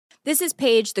This is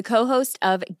Paige, the co-host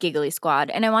of Giggly Squad,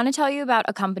 and I want to tell you about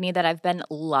a company that I've been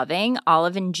loving,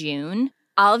 Olive & June.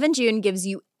 Olive & June gives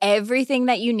you everything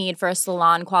that you need for a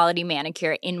salon-quality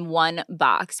manicure in one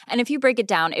box. And if you break it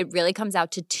down, it really comes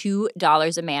out to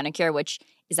 $2 a manicure, which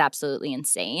is absolutely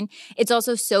insane. It's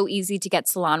also so easy to get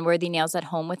salon-worthy nails at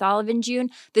home with Olive & June.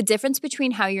 The difference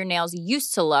between how your nails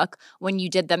used to look when you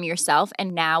did them yourself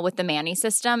and now with the Mani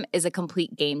system is a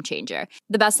complete game changer.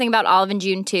 The best thing about Olive &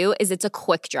 June, too, is it's a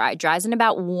quick dry. Dries in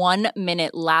about 1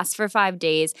 minute, lasts for 5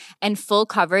 days, and full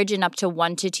coverage in up to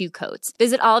 1 to 2 coats.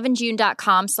 Visit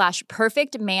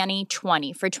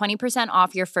oliveandjune.com/perfectmani20 for 20%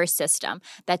 off your first system.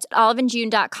 That's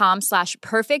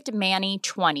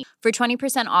oliveandjune.com/perfectmani20 for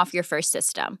 20% off your first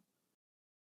system.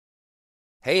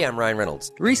 Hey, I'm Ryan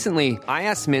Reynolds. Recently, I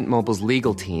asked Mint Mobile's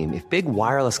legal team if big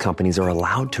wireless companies are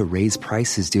allowed to raise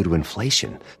prices due to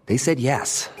inflation. They said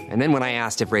yes. And then when I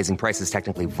asked if raising prices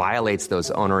technically violates those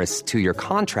onerous 2-year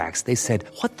contracts, they said,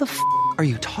 "What the f*** are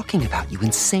you talking about, you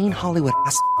insane Hollywood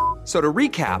ass?" So to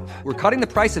recap, we're cutting the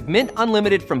price of Mint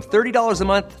Unlimited from $30 a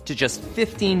month to just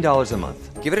 $15 a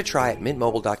month. Give it a try at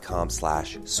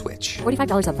mintmobile.com/switch.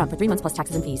 $45 up front for 3 months plus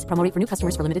taxes and fees. Promo rate for new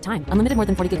customers for limited time. Unlimited more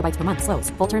than 40 gigabytes per month.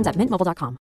 Slows full terms at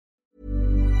mintmobile.com.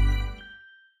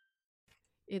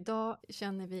 Idag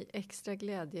känner vi extra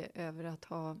glädje över att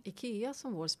ha IKEA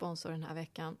som vår sponsor den här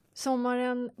veckan.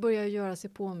 Sommaren börjar göra sig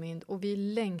påmind och vi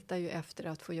längtar ju efter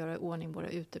att få göra i ordning våra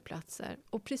uteplatser.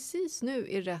 Och precis nu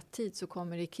i rätt tid så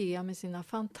kommer IKEA med sina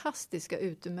fantastiska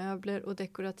utemöbler och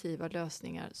dekorativa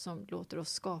lösningar som låter oss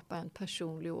skapa en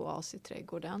personlig oas i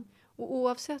trädgården. Och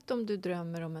oavsett om du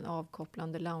drömmer om en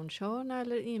avkopplande loungehörna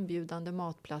eller inbjudande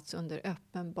matplats under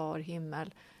öppen bar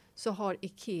himmel så har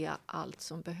IKEA allt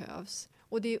som behövs.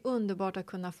 Och det är underbart att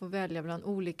kunna få välja bland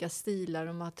olika stilar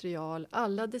och material,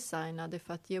 alla designade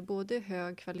för att ge både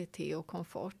hög kvalitet och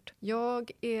komfort.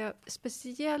 Jag är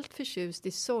speciellt förtjust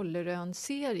i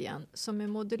Sollerön-serien som är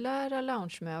modulära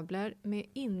loungemöbler med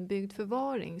inbyggd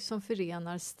förvaring som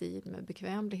förenar stil med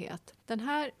bekvämlighet. Den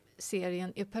här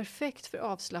serien är perfekt för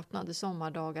avslappnade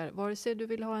sommardagar, vare sig du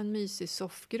vill ha en mysig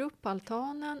soffgrupp på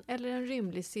altanen eller en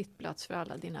rymlig sittplats för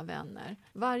alla dina vänner.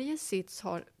 Varje sits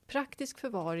har praktisk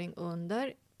förvaring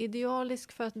under,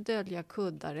 idealisk för att dölja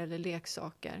kuddar eller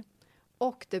leksaker.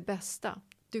 Och det bästa,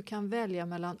 du kan välja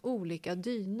mellan olika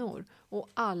dynor och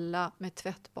alla med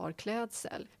tvättbar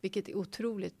klädsel, vilket är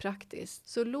otroligt praktiskt.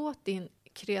 Så låt din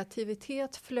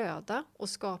kreativitet flöda och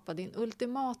skapa din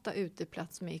ultimata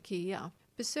uteplats med IKEA.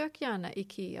 Besök gärna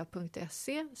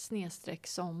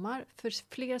ikea.se/sommar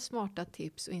för fler smarta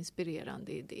tips och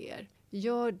inspirerande idéer.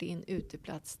 Gör din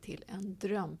uteplats till en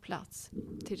drömplats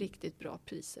till riktigt bra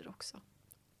priser också.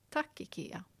 Tack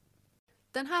IKEA!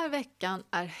 Den här veckan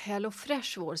är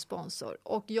HelloFresh vår sponsor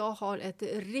och jag har ett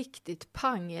riktigt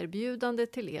pangerbjudande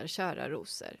till er kära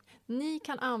rosor. Ni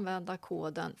kan använda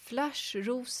koden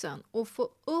FLASHROSEN och få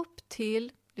upp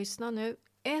till, lyssna nu,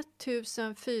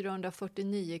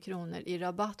 1449 kronor i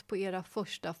rabatt på era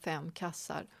första 5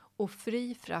 kassar och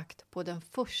fri frakt på den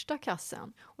första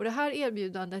kassen. Och det här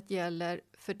erbjudandet gäller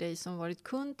för dig som varit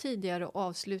kund tidigare och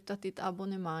avslutat ditt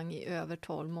abonnemang i över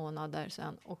 12 månader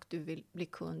sedan och du vill bli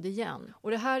kund igen.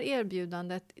 Och det här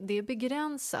erbjudandet det är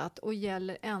begränsat och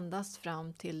gäller endast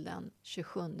fram till den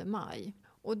 27 maj.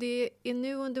 Och det är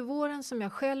nu under våren som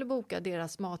jag själv bokar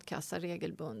deras matkassa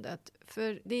regelbundet.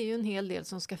 För det är ju en hel del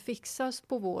som ska fixas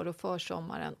på vår- och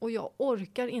försommaren. Och jag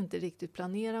orkar inte riktigt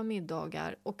planera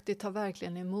middagar och det tar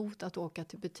verkligen emot att åka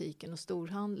till butiken och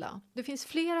storhandla. Det finns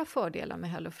flera fördelar med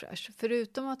HelloFresh.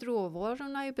 Förutom att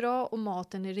råvarorna är bra och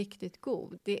maten är riktigt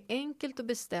god. Det är enkelt att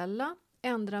beställa.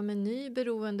 Ändra meny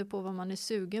beroende på vad man är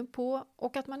sugen på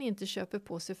och att man inte köper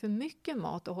på sig för mycket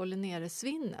mat och håller nere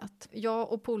svinnet.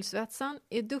 Jag och poolsvetsan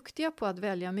är duktiga på att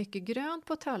välja mycket grönt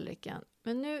på tallriken.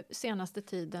 Men nu senaste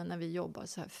tiden när vi jobbar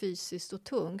så här fysiskt och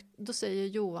tungt, då säger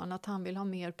Johan att han vill ha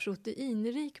mer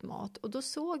proteinrik mat. Och då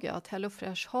såg jag att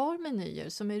HelloFresh har menyer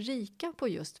som är rika på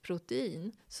just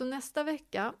protein. Så nästa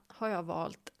vecka har jag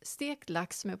valt stekt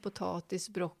lax med potatis,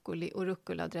 broccoli och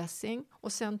rucola-dressing.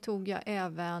 Och sen tog jag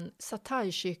även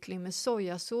satay-kyckling med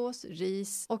sojasås,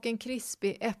 ris och en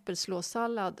krispig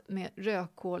äppelslåssallad med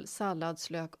rödkål,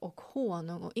 salladslök och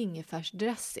honung och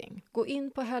ingefärsdressing. Gå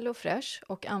in på HelloFresh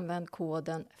och använd koden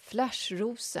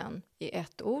FLASHROSEN i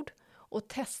ett ord och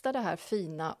testa det här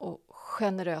fina och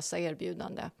generösa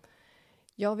erbjudande.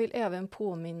 Jag vill även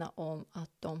påminna om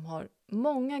att de har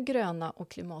många gröna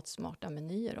och klimatsmarta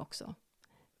menyer också.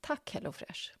 Tack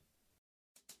HelloFresh!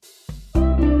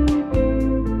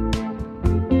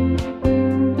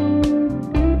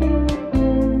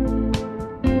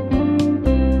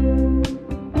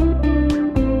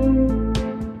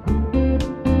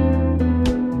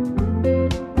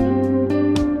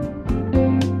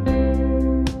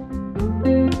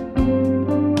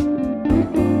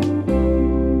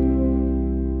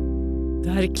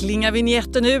 klingar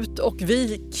vignetten ut och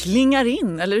vi klingar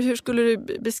in. Eller hur skulle du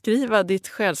beskriva ditt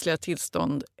själsliga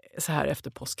tillstånd så här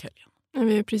efter påskhelgen?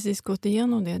 Vi har precis gått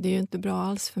igenom det. Det är ju inte bra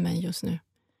alls för mig just nu.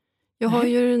 Jag har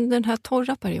ju den här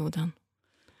torra perioden.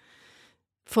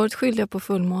 Förut skyllde jag på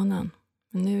fullmånen.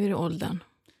 Men nu är det åldern.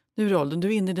 Nu är det åldern. Du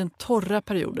är inne i den torra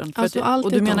perioden. För Alltså,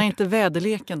 och du menar inte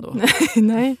väderleken då?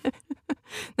 Nej.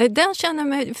 Nej, den känner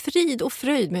mig frid och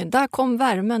fröjd med. Där kom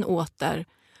värmen åter.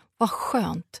 Vad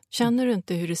skönt. Känner du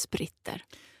inte hur det spritter?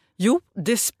 Jo,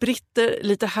 det spritter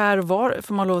lite här och var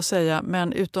får man lov att säga.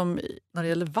 Men utom när det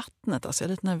gäller vattnet. Alltså jag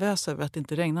är lite nervös över att det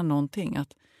inte regnar någonting. Att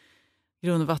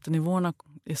grundvattennivåerna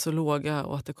är så låga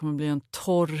och att det kommer bli en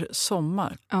torr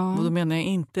sommar. Ja. Och då menar jag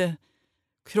inte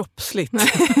kroppsligt.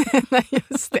 Nej,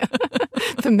 just det.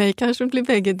 För mig kanske det blir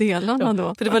bägge delarna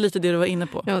då. För det var lite det du var inne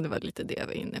på. Ja, det var lite det jag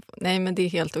var inne på. Nej, men det är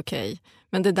helt okej.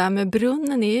 Men det där med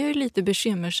brunnen är ju lite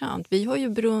bekymmersamt. Vi har ju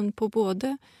brunn på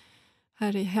både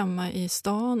här hemma i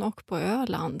stan och på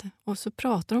Öland. Och så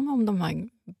pratar de om de här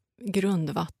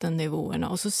grundvattennivåerna.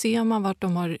 Och så ser man vart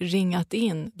de har ringat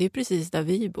in. Det är precis där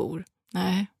vi bor.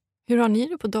 Nej. Hur har ni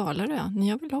det på Dalarö? Ni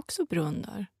har väl också brunn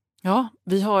där? Ja,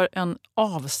 vi har en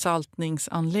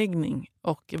avsaltningsanläggning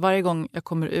och varje gång jag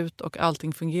kommer ut och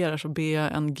allting fungerar så ber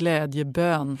jag en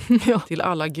glädjebön till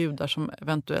alla gudar som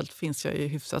eventuellt finns. Jag är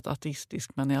hyfsat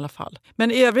ateistisk, men i alla fall.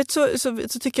 Men i övrigt så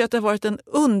tycker jag att det har varit en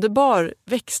underbar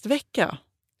växtvecka.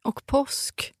 Och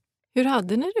påsk. Hur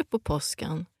hade ni det på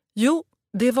påsken? Jo,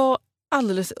 det var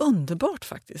alldeles underbart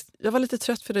faktiskt. Jag var lite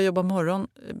trött för att jobba morgon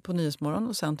på Nyhetsmorgon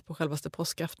och sen på självaste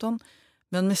påskafton.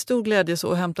 Men med stor glädje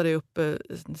så hämtade jag upp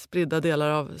spridda delar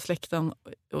av släkten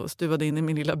och stuvade in i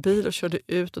min lilla bil och körde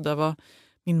ut. Och där var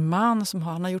min man som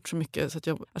han har gjort så mycket så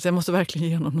att jag måste verkligen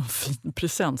ge honom någon fin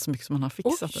present så mycket som han har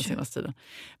fixat den senaste tiden.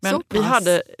 Men vi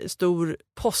hade stor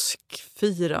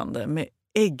påskfirande med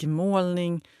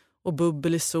äggmålning och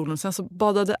bubbel i solen. Sen så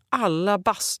badade alla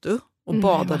bastu och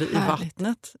badade i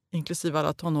vattnet, inklusive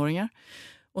alla tonåringar.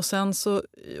 Och sen så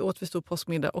åt vi stor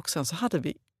påskmiddag och sen så hade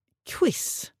vi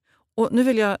quiz. Och nu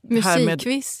vill jag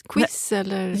musikquiz? Quiz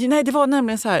eller? Nej, det var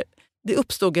nämligen så här. Det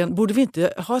uppstod borde vi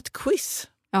inte ha ett quiz?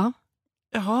 Ja.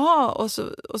 Jaha, och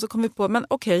så kom vi på, men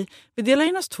okej, vi delar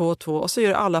in oss 2 och 2 och så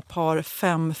gör alla par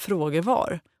 5 frågor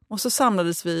var. Och så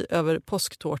samlades vi över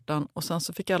påsktårtan och sen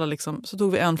så fick alla liksom, så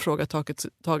tog vi en fråga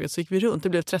taget så gick vi runt. Det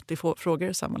blev 30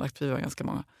 frågor sammanlagt, vi var ganska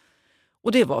många.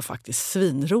 Och det var faktiskt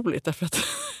svinroligt därför att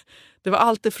det var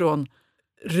allt ifrån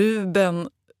Ruben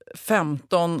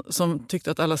 15 som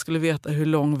tyckte att alla skulle veta hur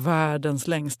lång världens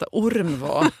längsta orm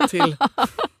var till,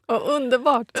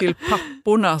 underbart. Till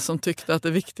papporna som tyckte att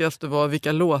det viktigaste var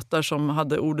vilka låtar som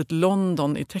hade ordet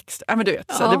London i text. Men du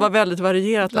vet, så det var väldigt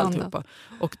varierat alltihopa.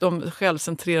 Och de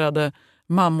självcentrerade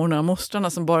mammorna och mostrarna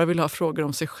som bara ville ha frågor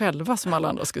om sig själva som alla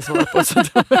andra skulle svara på. Så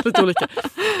det var väldigt olika.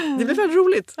 Det blev väldigt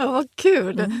roligt. Ja, vad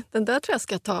kul. Den där tror jag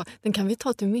ska ta. Den kan vi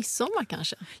ta till midsommar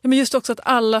kanske. Ja, men just också att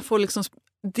alla får liksom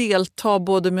delta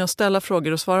både med att ställa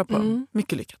frågor och svara på dem.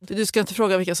 Mycket lyckat. Du ska inte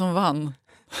fråga vilka som vann.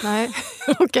 Nej,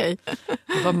 okej.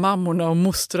 Det var mammorna och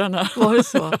mostrarna. Var det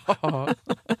så? Ja.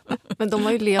 Men de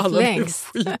har ju levt alla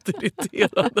längst. Alla blev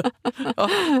skitirriterade. Ja,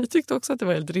 jag tyckte också att det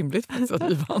var helt rimligt faktiskt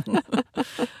att vi vann.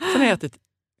 Sen har jag ätit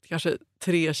kanske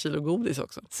 3 kilo godis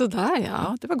också. Sådär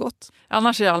ja, det var gott.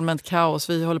 Annars är det allmänt kaos.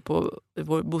 Vi håller på,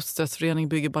 vår bostadsrättsförening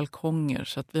bygger balkonger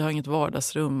så att vi har inget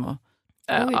vardagsrum.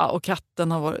 Och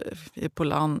katten är på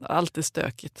land. Allt är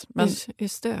stökigt. Men är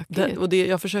stökigt.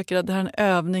 Jag försöker att det här är en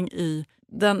övning i...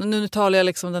 Nu talar jag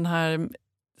liksom den här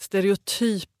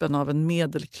stereotypen av en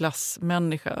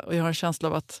medelklassmänniska. Och jag har en känsla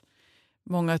av att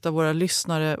många av våra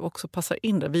lyssnare också passar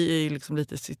in där. Vi är ju liksom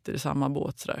sitter i samma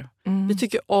båt. Sådär. Vi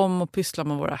tycker om att pyssla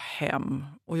med våra hem.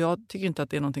 Och jag tycker inte att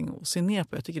det är någonting att se ner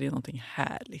på. Jag tycker det är någonting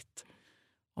härligt.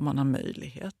 Om man har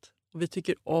möjlighet. Och vi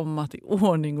tycker om att det är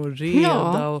ordning och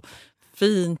reda och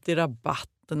fint i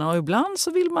rabatterna. Och ibland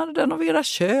så vill man renovera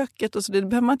köket. Och så det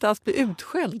behöver man inte alls bli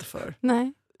utskälld för.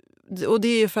 Nej. Och det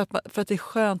är ju för att det är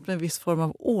skönt med en viss form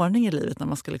av ordning i livet när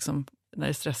man ska liksom, när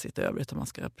det är stressigt i övrigt och man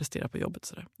ska prestera på jobbet.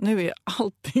 Sådär. Nu är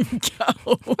allting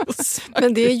kaos.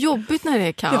 Men det är jobbigt när det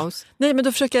är kaos. Ja. Nej, men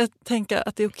då försöker jag tänka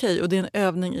att det är okej. Och det är en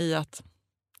övning i att,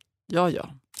 ja.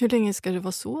 Hur länge ska det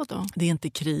vara så då? Det är inte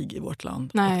krig i vårt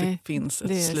land. Nej, och det finns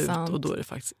ett slut sant. Och då är det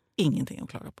faktiskt ingenting att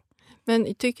klaga på.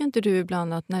 Men tycker inte du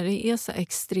ibland att när det är så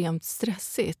extremt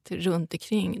stressigt runt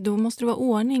omkring, då måste det vara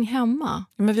ordning hemma?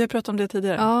 Men vi har pratat om det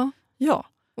tidigare. Ja.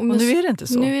 Och nu är det inte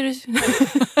så. Nu är det...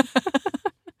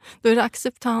 Då är det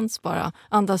acceptans bara.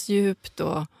 Andas djupt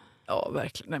och... Ja,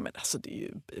 verkligen. Nej, men alltså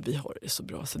vi har det så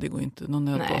bra så det går inte någon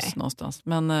nöd på oss någonstans.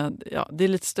 Men det är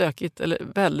lite stökigt, eller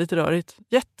väldigt rörigt.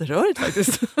 Jätterörigt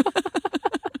faktiskt.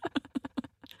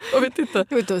 Jag vet inte.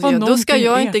 Då ska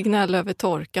jag inte gnälla över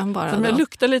torkan bara. Men det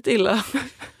luktar lite illa.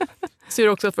 Ser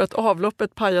också för att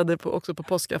avloppet pajade också på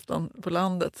påskafton på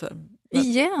landet. Så.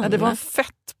 Igen? Ja, det var en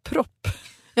fettpropp.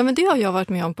 Ja, men det har jag varit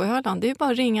med om på Öland. Det är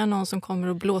bara att ringa någon som kommer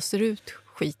och blåser ut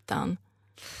skiten.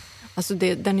 Alltså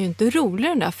den är ju inte rolig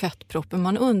den där fettproppen.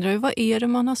 Man undrar ju vad är det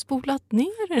man har spolat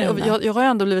ner i den där? Jag har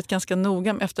ändå blivit ganska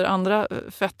noga efter andra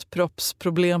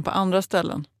fettproppsproblem på andra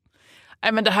ställen.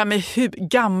 Nej, men det här med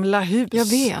gamla hus. Jag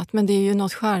vet, men det är ju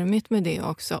något charmigt med det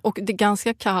också. Och det är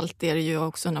ganska kallt är det ju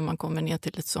också när man kommer ner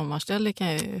till ett sommarställe. Kan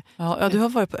jag ju... Ja, du har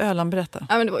varit på Öland, berätta.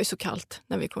 Ja, men det var ju så kallt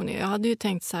när vi kom ner. Jag hade ju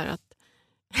tänkt så här att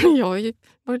jag har ju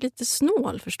varit lite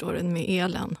snål, förstår du, med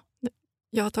elen.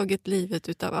 Jag har tagit livet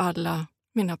utav alla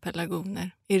mina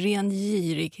pelargoner i ren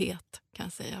girighet, kan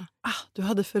jag säga. Du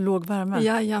hade för låg värme.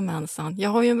 Jajamensan. Jag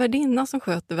har ju en värdinna som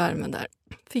sköter värmen där.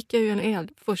 Fick jag ju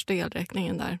första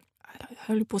elräkningen där. Jag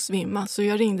höll på att svimma, så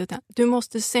jag ringde till henne. Du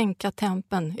måste sänka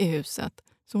tempen i huset.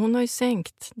 Så hon har ju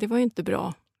sänkt. Det var ju inte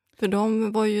bra. För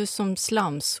de var ju som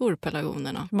slamsor,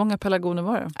 pelargonerna. Hur många pelargoner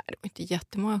var det? Nej, det var inte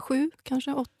jättemånga. 7,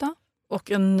 kanske 8.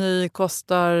 Och en ny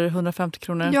kostar 150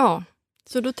 kronor? Ja,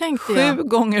 så då tänkte jag... 7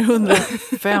 gånger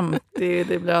 150,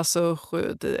 det blir alltså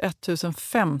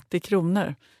 1050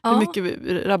 kronor. Ja. Hur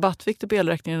mycket rabatt fick du på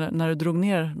elräkningen när du drog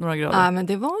ner några grader? Ja, men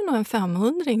det var nog en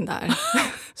 500-ring där.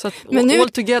 Så att all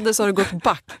together så har du gått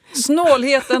back.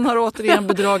 Snålheten har återigen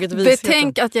bedragit visheten.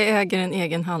 Betänk att jag äger en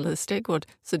egen handelsträdgård,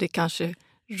 så det kanske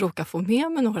råkar få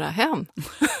med mig några hem.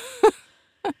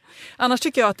 Annars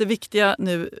tycker jag att det viktiga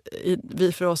nu,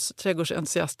 vi för oss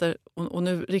trädgårdsentusiaster, och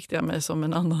nu riktar jag mig som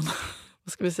en annan,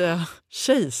 vad ska vi säga,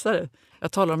 kejsare.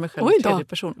 Jag talar om mig själv i tredje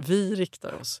person. Vi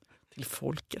riktar oss till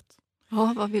folket.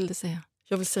 Ja, vad vill du säga?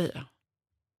 Jag vill säga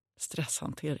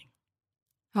stresshantering.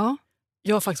 Ja.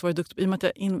 Jag har faktiskt varit duktig i och med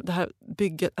att det här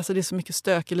bygget, alltså det är så mycket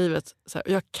stök i livet. Så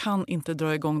här, jag kan inte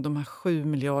dra igång de här 7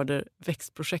 miljarder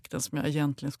växtprojekten som jag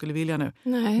egentligen skulle vilja nu.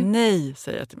 Nej,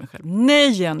 säger jag till mig själv.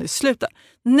 Nej, Jenny, sluta.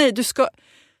 Nej, du ska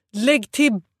lägg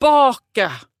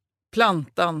tillbaka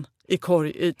plantan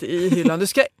i hyllan. Du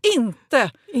ska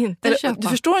inte köpa. Du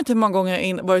förstår inte hur många gånger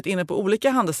jag varit inne på olika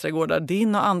handelsträdgårdar,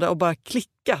 din och andra, och bara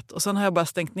klickat. Och sen har jag bara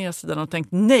stängt ner sidan och tänkt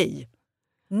nej.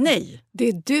 Nej. Det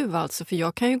är du alltså, för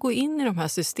jag kan ju gå in i de här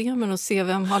systemen och se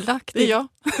vem har lagt det. Det är jag.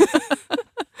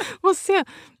 Och se,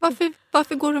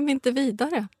 varför går de inte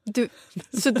vidare?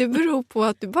 Så det beror på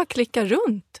att du bara klickar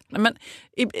runt. Men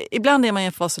ibland är man i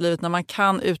en fas i livet när man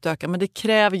kan utöka, men det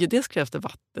krävs det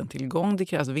vattentillgång, det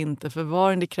krävs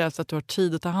vinterförvaring, det krävs att du har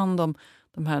tid att ta hand om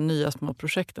de här nya små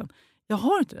projekten. Jag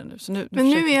har inte det nu. Så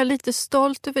nu är jag lite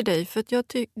stolt över dig, för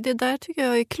att det där tycker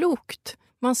jag är klokt.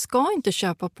 Man ska inte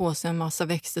köpa på sig en massa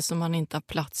växter som man inte har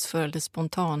plats för eller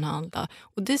spontanhandla.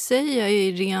 Och det säger jag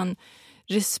i ren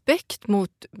respekt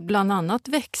mot bland annat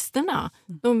växterna.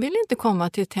 De vill inte komma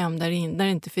till ett hem där det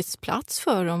inte finns plats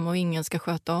för dem och ingen ska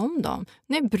sköta om dem.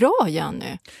 Nej, bra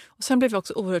Jenny! Och sen blev jag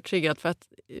också oerhört triggad för att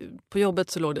på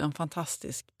jobbet så låg det en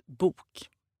fantastisk bok.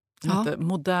 Den heter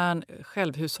Modern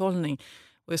självhushållning.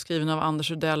 Och är skriven av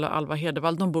Anders Udell och Alva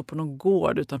Hedevall. De bor på någon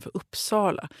gård utanför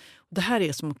Uppsala. Och det här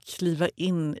är som att kliva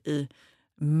in i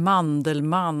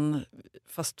Mandelmann,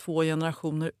 fast 2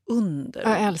 generationer under.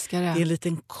 Jag älskar det. Det är en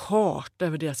liten karta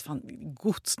över deras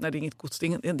gods. Nej, det är inget gods. Det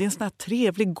är en sån här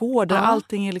trevlig gård där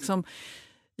allting är liksom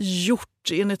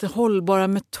gjort enligt hållbara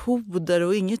metoder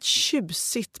och inget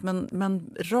tjusigt,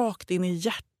 men rakt in i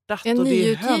hjärtat. En och det är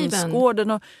nyutgiven.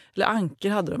 hönsgården eller anker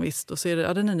hade de visst. Och så är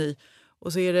det, den är ny.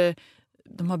 Och så är det,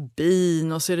 de har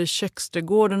bin, och så är det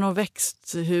köksträdgården och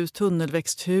växthus,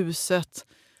 tunnelväxthuset.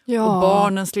 Ja. Och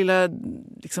barnens lilla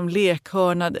liksom,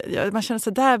 lekhörna. Man känner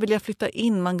sig där vill jag flytta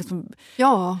in. Man liksom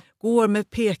går med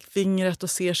pekfingret och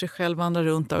ser sig själv vandra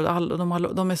runt där.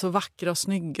 Och de är så vackra och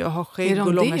snygga och har skägg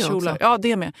och långa kjolar. Ja,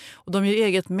 det med. Och de gör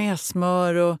eget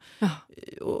mässmör och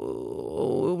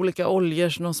olika oljor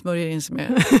som de smörjer in sig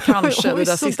med. Kanske det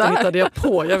där sista hittade jag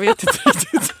på. Jag vet inte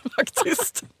riktigt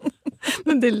faktiskt.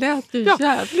 Men det lät ju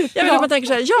jävligt bra. Man tänker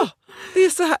så här, det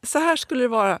är så här skulle det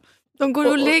vara. De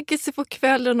går och lägger sig på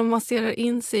kvällen och masserar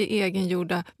in sig i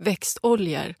egengjorda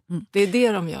växtoljor. Det är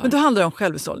det de gör. Men då handlar det om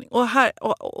självhushållning. Och här,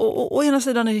 å ena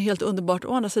sidan är det helt underbart.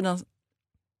 Å andra sidan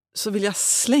så vill jag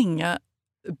slänga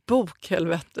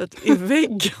bokhelvetet i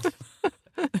väggen.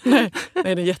 Nej, det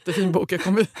är en jättefin bok. Jag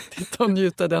kommer titta och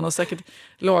njuta den och säkert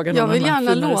laga någon. Jag vill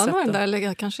gärna låna den där.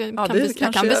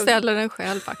 Jag kan beställa den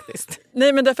själv faktiskt.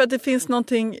 Nej, men därför att det finns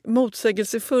någonting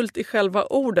motsägelsefullt i själva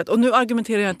ordet. Och nu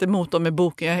argumenterar jag inte mot dem i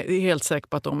boken. Jag är helt säker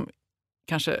på att de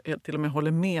kanske till och med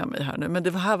håller med mig här nu. Men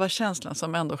det här var känslan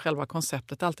som ändå själva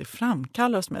konceptet alltid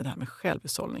framkallar oss med, det här med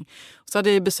självhushållning. Så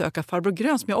hade jag besök av Farbror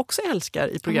Grön som jag också älskar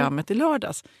i programmet i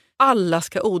lördags. alla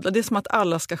ska odla. Det är som att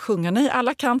alla ska sjunga. Nej,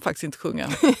 alla kan faktiskt inte sjunga.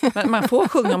 Men man får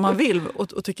sjunga om man vill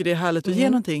och tycker det är härligt att ge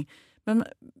någonting.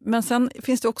 Men sen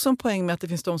finns det också en poäng med att det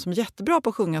finns de som är jättebra på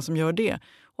att sjunga som gör det.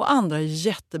 Och andra är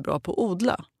jättebra på att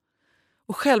odla.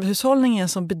 Och självhushållning är en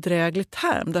sån bedräglig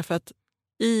term därför att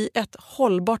i ett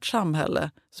hållbart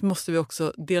samhälle så måste vi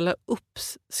också dela upp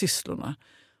sysslorna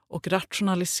och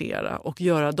rationalisera och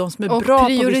göra de som är och bra på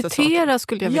prioritera vissa saker.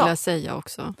 skulle jag vilja säga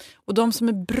också. Och de som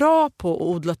är bra på att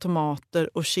odla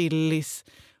tomater och chilis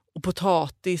och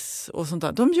potatis och sånt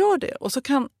där, de gör det. Och så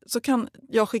kan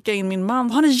jag skicka in min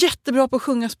man. Han är jättebra på att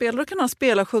sjunga och spela. Då kan han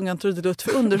spela och sjunga en trudelutt.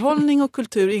 För underhållning och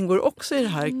kultur ingår också i det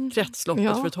här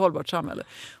kretsloppet för ett hållbart samhälle.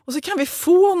 Och så kan vi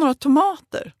få några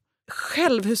tomater.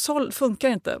 Självhushåll funkar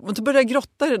inte. Och då börjar jag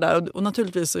grotta i det där. Och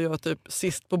naturligtvis så är jag typ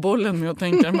sist på bollen med att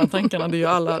tänka de här tankarna.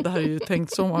 Det här är ju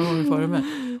tänkt så många gånger före mig.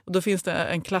 Och då finns det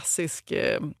en klassisk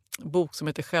bok som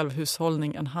heter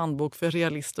Självhushållning, en handbok för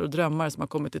realister och drömmare som har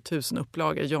kommit i 1000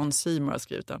 upplagor. John Seymour har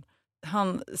skrivit den.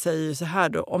 Han säger ju så här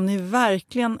då: om ni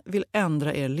verkligen vill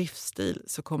ändra er livsstil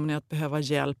så kommer ni att behöva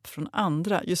hjälp från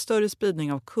andra. Ju större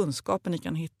spridning av kunskapen ni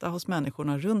kan hitta hos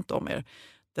människorna runt om er,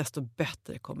 desto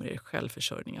bättre kommer er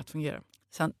självförsörjning att fungera.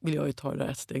 Sen vill jag ju ta det där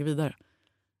ett steg vidare.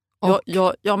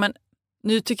 Ja, men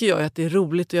nu tycker jag att det är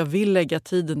roligt och jag vill lägga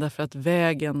tiden därför att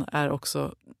vägen är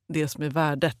också det som är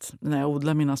värdet när jag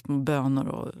odlar mina små bönor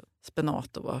och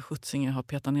spenat och vad skjutsing jag har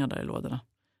petat ner där i lådorna.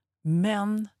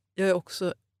 Men jag är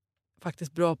också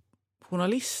faktiskt bra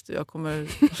journalist. Jag kommer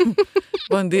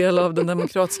vara en del av den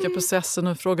demokratiska processen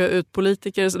och fråga ut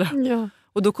politiker och sådär. Ja.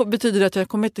 Och då betyder det att jag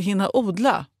kommer inte hinna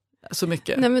odla så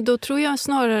mycket. Nej, men då tror jag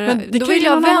snarare... Då vill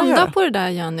jag vända på det där,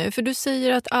 Jenny. För du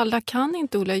säger att alla kan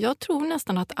inte odla. Jag tror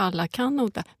nästan att alla kan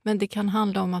odla. Men det kan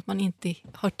handla om att man inte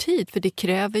har tid. För det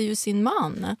kräver ju sin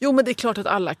man. Jo, men det är klart att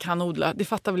alla kan odla. Det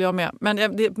fattar väl jag med.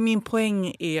 Men min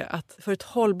poäng är att för ett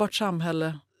hållbart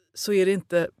samhälle så är det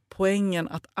inte poängen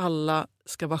att alla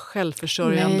ska vara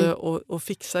självförsörjande och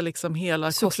fixa liksom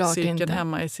hela kostcirkeln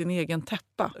hemma i sin egen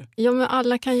täppa. Ja, men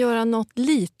alla kan göra något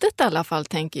litet i alla fall,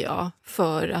 tänker jag,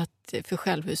 för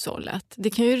självhushållet. Det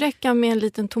kan ju räcka med en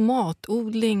liten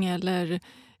tomatodling eller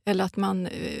att man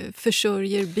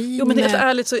försörjer bin. Jo, men det är så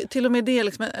ärligt, så till och med det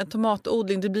liksom, en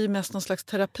tomatodling, det blir mest någon slags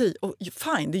terapi. Och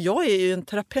fine, jag är ju en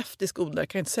terapeutisk odlare. Jag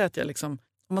kan inte säga att jag liksom,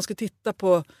 om man ska titta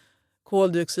på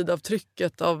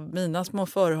koldioxidavtrycket av mina små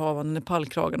förehavanden i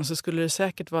pallkragen, så skulle det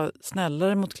säkert vara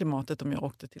snällare mot klimatet om jag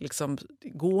åkte till liksom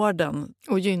gården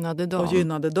och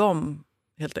gynnade dem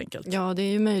helt enkelt. Ja, det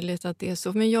är ju möjligt att det är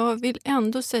så. Men jag vill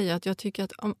ändå säga att jag tycker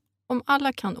att om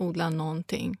alla kan odla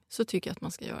någonting så tycker jag att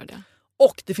man ska göra det.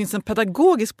 Och det finns en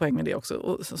pedagogisk poäng med det också,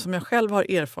 och som jag själv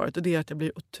har erfarit, och det är att jag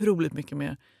blir otroligt mycket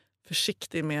mer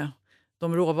försiktig med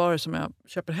de råvaror som jag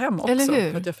köper hem också. Eller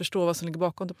hur? För att jag förstår vad som ligger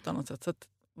bakom det på ett annat sätt. Så att,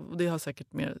 och det har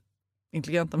säkert mer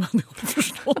intelligenta människor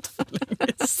förstått för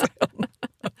länge sedan.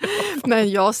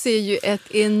 Men jag ser ju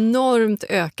ett enormt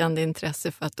ökande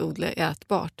intresse för att odla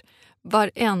ätbart.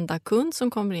 Varenda kund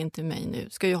som kommer in till mig nu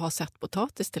ska ju ha sett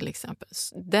potatis till exempel.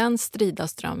 Den strida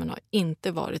strömmen har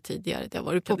inte varit tidigare. Det har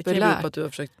varit populärt. Det kan bero på att du har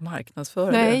försökt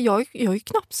marknadsföra det. Nej, jag har ju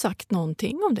knappt sagt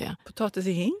någonting om det. Potatis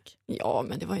i hink? Ja,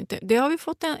 men det var inte. Det har vi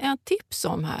fått en tips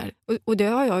om här. Och det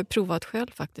har jag provat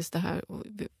själv faktiskt det här. Och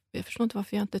jag förstår inte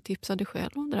varför jag inte tipsade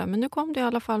själv om det där. Men nu kom det i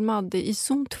alla fall Madde i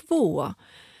zon 2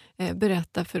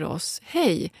 berätta för oss.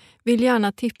 Hej, vill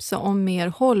gärna tipsa om mer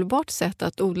hållbart sätt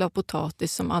att odla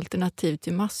potatis som alternativ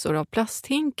till massor av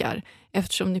plasthinkar,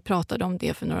 eftersom ni pratade om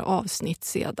det för några avsnitt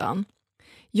sedan.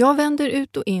 Jag vänder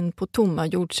ut och in på tomma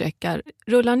jordsäckar,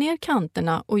 rullar ner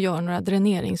kanterna och gör några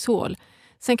dräneringshål.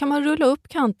 Sen kan man rulla upp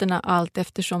kanterna allt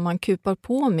eftersom man kupar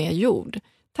på med jord.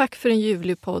 Tack för en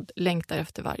ljuvlig podd, längtar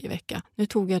efter varje vecka. Nu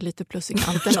tog jag lite plus i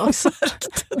kanten också.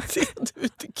 Det är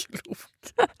inte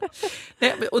klokt.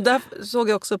 Nej, och där såg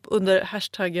jag också under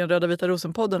hashtaggen Röda Vita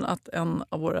Rosen-podden att en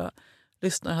av våra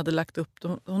lyssnare hade lagt upp,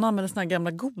 hon använde såna här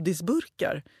gamla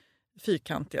godisburkar,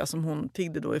 fyrkantiga, som hon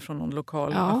tiggde då ifrån någon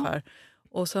lokal affär.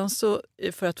 Och sen så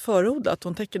för att förodla att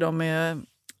hon täcker dem med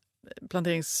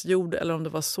planteringsjord, eller om det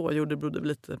var såjord, det berodde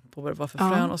lite på vad det var för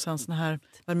frön, och sen sån här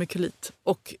vermikulit.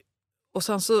 Och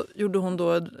sen så gjorde hon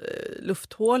då ett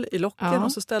lufthål i locken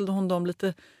och så ställde hon dem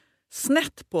lite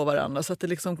snett på varandra så att det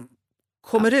liksom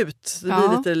kommer ut. Det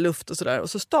blir lite luft och sådär. Och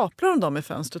så staplar hon dem i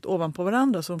fönstret ovanpå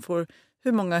varandra så de får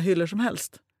hur många hyllor som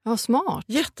helst. Ja, smart.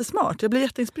 Jättesmart. Jag blir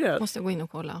jätteinspirerad. Måste gå in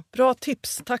och kolla. Bra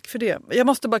tips. Tack för det. Jag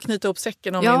måste bara knyta upp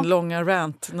säcken om min långa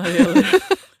rant när det gäller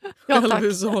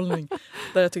självhushållning.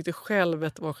 Där jag tyckte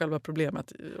självet var själva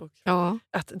problemet.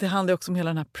 Att det handlar också om hela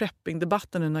den här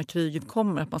prepping-debatten nu när kriget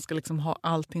kommer. Att man ska liksom ha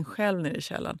allting själv nere i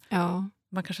källaren. Ja.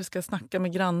 Man kanske ska snacka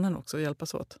med grannen också och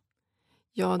hjälpas åt.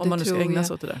 Ja, det om man nu ska tror ägna jag.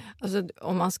 sig åt det där. Alltså,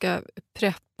 om man ska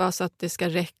preppa så att det ska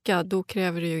räcka, då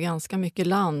kräver det ju ganska mycket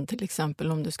land. Till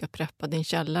exempel om du ska preppa din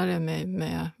källare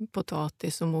med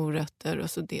potatis och morötter.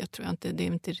 Och så det tror jag inte, det är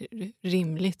inte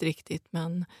rimligt riktigt.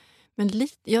 Men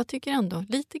jag tycker ändå,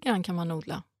 lite grann kan man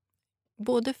odla.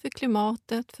 Både för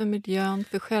klimatet, för miljön,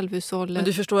 för självhushållet. Men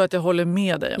du förstår att jag håller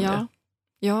med dig om det.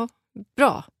 Ja,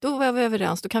 bra. Då var vi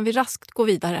överens. Då kan vi raskt gå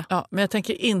vidare. Ja, men jag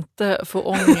tänker inte få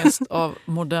ångest av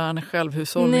modern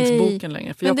självhushållningsboken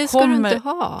längre. För men jag det ska du kommer inte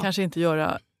ha. kanske inte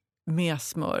göra med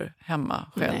smör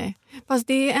hemma själv. Nej. Fast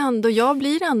det är ändå, jag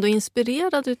blir ändå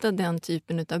inspirerad av den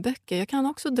typen av böcker. Jag kan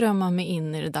också drömma mig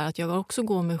in i det där att jag också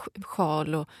går med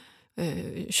sjal och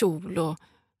kjol och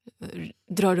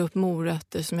drar upp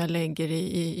morötter som jag lägger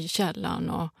i källaren.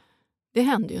 Och det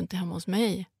händer ju inte hemma hos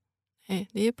mig.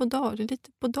 Det är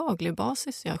lite på daglig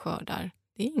basis jag skördar.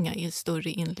 Det är inga större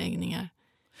inläggningar.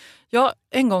 Ja,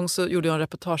 en gång så gjorde jag en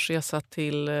reportageresa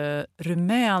till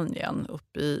Rumänien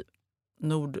uppe i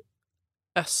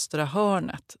nordöstra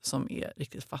hörnet som är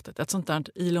riktigt fattigt. Ett sånt där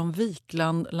Ilon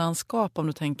Wikland-landskap om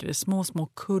du tänker dig. Små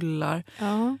kullar,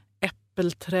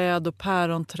 äppelträd och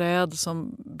päronträd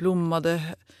som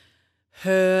blommade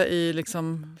hö i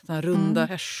liksom såna runda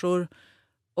härsor.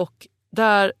 Och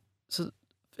där så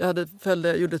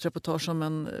jag gjorde ett reportage om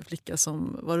en flicka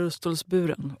som var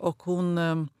rullstolsburen. Och hon,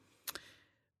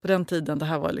 på den tiden, det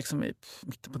här var liksom i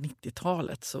mitten på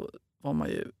 90-talet, så var man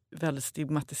ju väldigt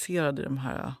stigmatiserad i de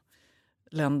här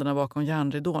länderna bakom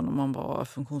järnridån om man var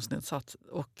funktionsnedsatt.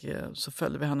 Och så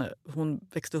följde vi henne. Hon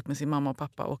växte upp med sin mamma och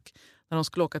pappa. Och när de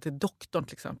skulle åka till doktorn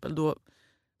till exempel, då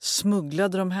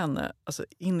smugglade de henne alltså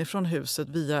inifrån huset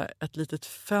via ett litet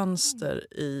fönster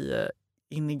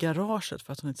in i garaget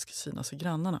för att hon inte skulle synas för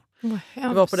grannarna.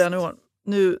 Det var på den nivån.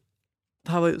 Nu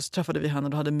träffade vi henne,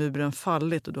 då hade muren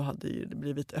fallit och då hade det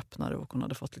blivit öppnare och hon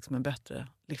hade fått liksom en bättre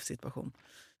livssituation.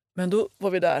 Men då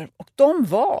var vi där och de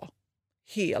var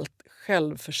helt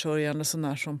självförsörjande så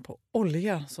när som på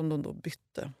olja som de då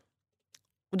bytte.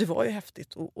 Och det var ju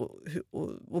häftigt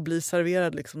att bli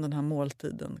serverad liksom den här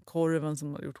måltiden. Korven som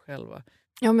de hade gjort själva.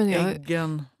 Ja, men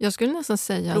äggen. Jag skulle nästan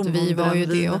säga att vi var ju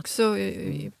det också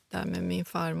där med min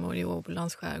farmor i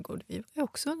Åbolands skärgård. Vi var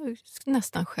också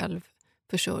nästan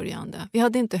självförsörjande. Vi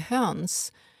hade inte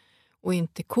höns och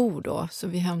inte kor då, så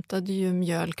vi hämtade ju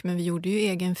mjölk, men vi gjorde ju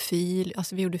egen fil.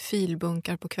 Alltså vi gjorde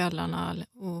filbunkar på kvällarna.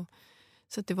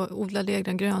 Så att det var odlade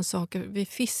egna grönsaker. Vi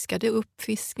fiskade upp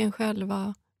fisken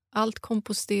själva. Allt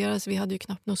komposterades, vi hade ju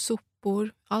knappt några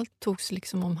sopor. Allt togs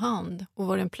liksom om hand. Och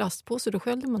var det en plastpåse, då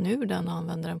skällde man ur den och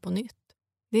använde den på nytt.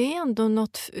 Det är ändå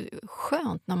något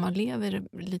skönt när man lever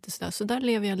lite sådär. Så där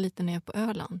lever jag lite ner på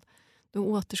Öland. Då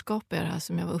återskapar jag det här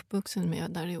som jag var uppvuxen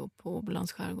med där på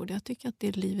Åbolands skärgård. Jag tycker att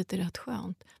det livet är rätt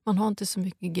skönt. Man har inte så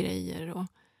mycket grejer och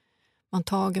man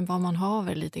tager vad man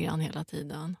haver lite grann hela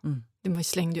tiden. Man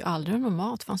slängde ju aldrig någon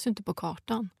mat, fanns ju inte på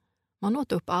kartan. Man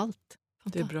åt upp allt.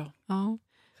 Det är bra. Ja.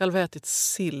 Själv har jag ätit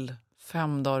sill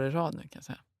 5 dagar i rad nu kan jag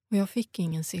säga. Och jag fick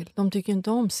ingen sill. De tycker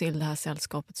inte om sill, det här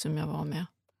sällskapet som jag var med.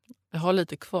 Jag har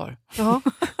lite kvar. Ja,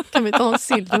 kan vi ta en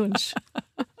silllunch?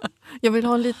 Jag vill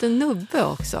ha en liten nubbe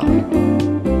också.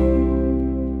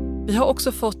 Vi har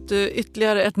också fått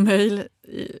ytterligare ett mejl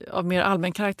av mer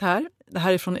allmän karaktär. Det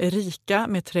här är från Erika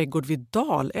med trädgård vid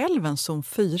Dalälven som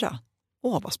 4.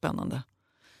 Åh, vad spännande.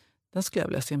 Den skulle jag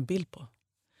vilja se en bild på.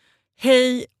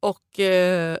 Hej, och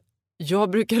jag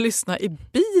brukar lyssna i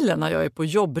bilen när jag är på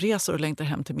jobbresor och längtar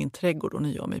hem till min trädgård och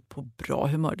ni gör mig på bra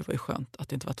humör. Det var ju skönt att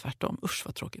det inte var tvärtom. Usch,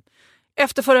 vad tråkigt.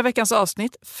 Efter förra veckans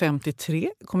avsnitt,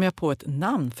 53, kom jag på ett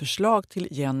namnförslag till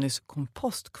Jennys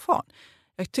kompostkvarn.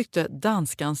 Jag tyckte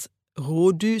danskans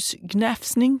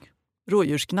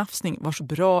rådjursgnafsning var så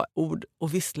bra ord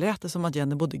och visst lät det som att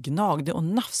Jenny både gnagde och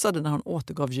nafsade när hon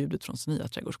återgav ljudet från sin nya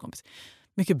trädgårdskompis.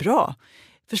 Mycket bra.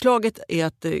 Förslaget är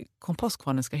att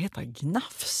kompostkvarnen ska heta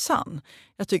Gnafsan.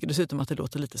 Jag tycker dessutom att det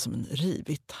låter lite som en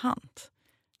rivig tant.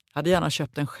 Jag hade gärna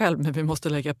köpt den själv, men vi måste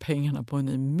lägga pengarna på en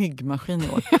ny myggmaskin i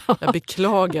år. Jag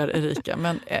beklagar Erika,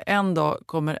 men en dag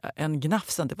kommer en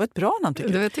Gnafsan. Det var ett bra namn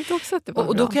tycker jag. Jag tyckte också att det var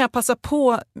och bra. då kan jag passa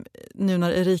på, nu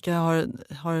när Erika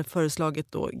har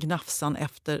föreslagit då Gnafsan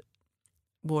efter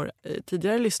vår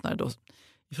tidigare lyssnare då,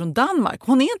 från Danmark.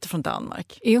 Hon är inte från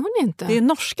Danmark. Är hon inte? Det är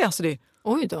norska, så det är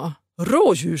Oj då.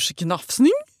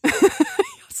 rådjursgnafsning.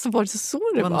 Så var det så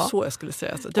det var? Det var så jag skulle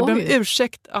säga. Så jag ber om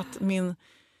ursäkt att min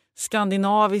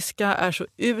skandinaviska är så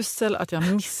usel att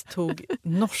jag misstog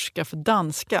norska för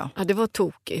danska. Ja, det var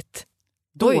tokigt.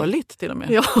 Dåligt till och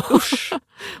med. Ja. Usch.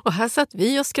 Och här satt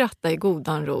vi och skrattade i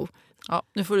godan ro. Ja,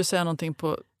 nu får du säga någonting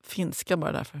på finska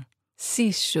bara därför.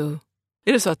 Sishu.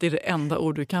 Är det så att det är det enda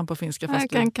ord du kan på finska?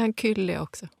 Jag kan kylle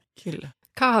också. Kylle.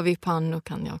 Kahvipannu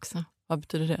kan jag också. Vad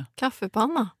betyder det?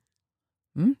 Kaffepanna.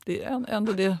 Det är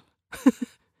ändå det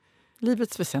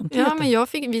livets väsentlighet. Ja, men jag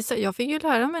fick ju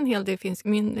lära mig en hel del finska.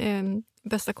 Min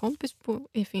bästa kompis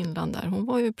i Finland där,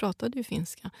 hon pratade ju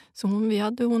finska. Så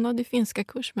hon hade finska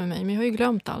kurs med mig, men jag har ju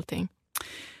glömt allting.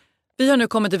 Vi har nu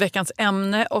kommit till veckans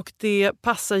ämne och det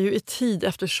passar ju i tid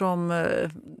eftersom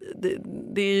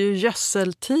det är ju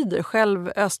gödseltider.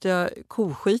 Själv öste jag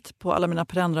koskit på alla mina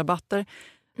perennrabatter.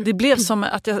 Det blev som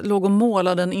att jag låg och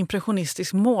målade en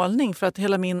impressionistisk målning för att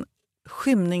hela min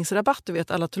skymningsrabatt, du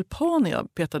vet alla tulpaner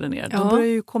jag petade ner, de börjar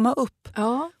ju komma upp.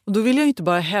 Ja. Och då vill jag ju inte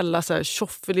bara hälla så här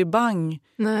tjoffelibang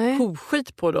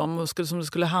koskit på dem och som det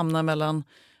skulle hamna mellan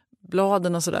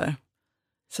bladen och sådär.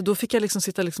 Så då fick jag liksom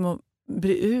sitta liksom och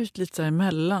bre ut lite så här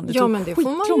emellan. Det tog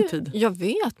skitlång tid. Jag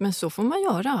vet, men så får man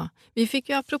göra. Vi fick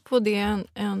ju apropå det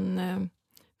en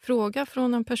fråga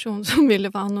från en person som ville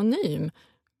vara anonym.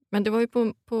 Men det var ju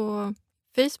på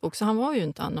Facebook, så han var ju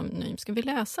inte anonym. Ska vi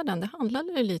läsa den? Det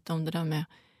handlade lite om det där med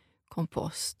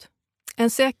kompost. En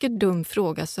säkert dum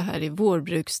fråga så här i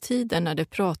vårbrukstider när det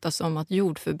pratas om att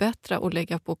jordförbättra och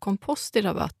lägga på kompost i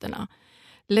rabatterna.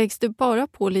 Läggs det bara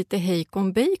på lite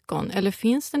hejkon bacon eller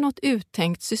finns det något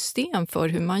uttänkt system för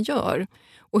hur man gör?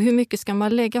 Och hur mycket ska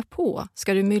man lägga på?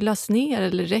 Ska det myllas ner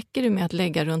eller räcker det med att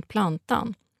lägga runt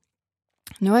plantan?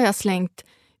 Nu har jag slängt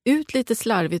ut lite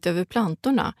slarvigt över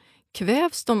plantorna.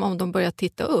 Kvävs de om de börjar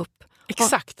titta upp?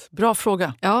 Exakt, bra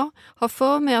fråga. Ja, har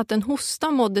för mig att en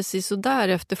hosta mådde sig så där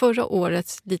efter förra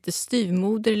årets lite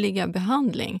styvmoderliga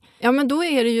behandling. Ja, men då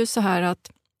är det ju så här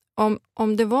att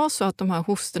om det var så att de här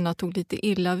hosterna tog lite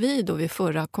illa vid då vid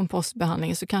förra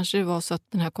kompostbehandlingen, så kanske det var så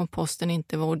att den här komposten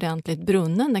inte var ordentligt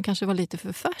brunnen. Den kanske var lite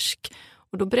för färsk.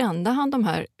 Och då brände han de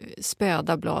här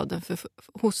späda bladen. För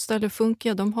hosta eller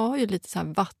funkia, de har ju lite så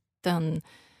här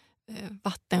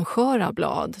vattensköra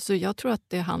blad. Så jag tror att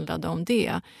det handlade om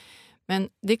det. Men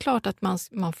det är klart att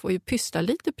man får ju pyssla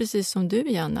lite precis som du,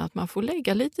 Jenna. Att man får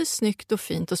lägga lite snyggt och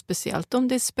fint. Och speciellt om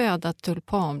det är späda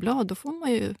tulpanblad, då får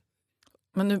man ju...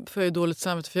 Men nu får jag ju dåligt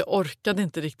samvete för jag orkade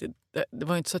inte riktigt. Det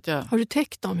var inte så att jag... Har du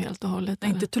täckt dem helt och hållet?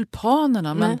 Nej, inte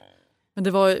tulpanerna, men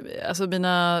det var alltså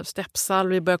mina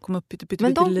steppsalvor började komma upp pytte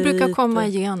men de lite. Brukar komma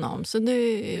igenom, så så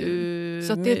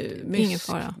att det är ingen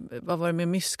fara. Vad var det med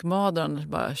myskmadran?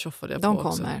 Bara tjoffade jag de på kommer.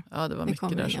 Också. Ja, det var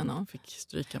mycket där igenom. Som fick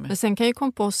stryka med. Men sen kan ju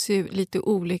kompost se lite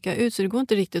olika ut, så det går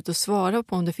inte riktigt att svara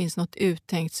på om det finns något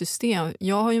uttänkt system.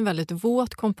 Jag har ju en väldigt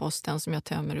våt komposten som jag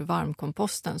tömmer ur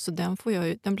varmkomposten, så den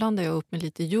blandar jag upp med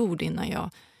lite jord innan jag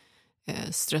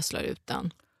strösslar ut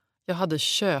den. Jag hade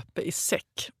köpe i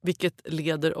säck, vilket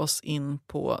leder oss in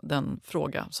på den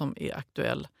fråga som är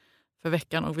aktuell för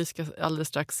veckan. Och vi ska alldeles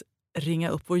strax ringa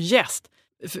upp vår gäst.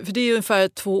 För det är ju ungefär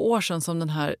 2 år sedan som den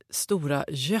här stora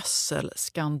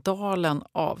gödselskandalen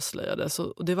avslöjades.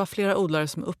 Och det var flera odlare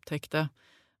som upptäckte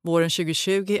våren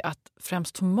 2020 att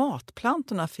främst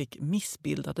tomatplantorna fick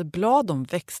missbildade blad. De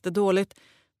växte dåligt,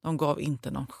 de gav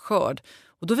inte någon skörd.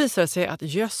 Och då visade det sig att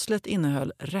gödslet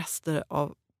innehöll rester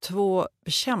av 2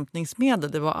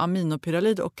 bekämpningsmedel. Det var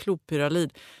aminopyralid och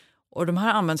klopyralid. Och de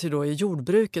här används ju då i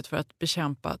jordbruket för att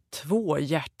bekämpa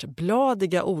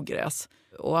 2-hjärtbladiga ogräs.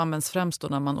 Och används främst då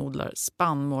när man odlar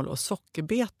spannmål och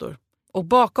sockerbetor. Och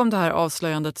bakom det här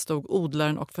avslöjandet stod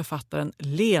odlaren och författaren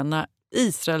Lena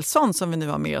Israelsson som vi nu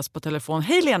har med oss på telefon.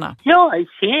 Hej Lena! Ja,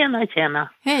 tjena.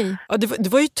 Hej! Ja,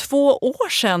 det var ju 2 år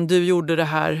sedan du gjorde det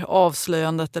här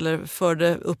avslöjandet eller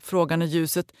förde upp frågan i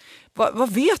ljuset.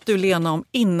 Vad vet du Lena om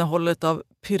innehållet av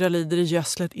pyralider i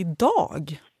gödslet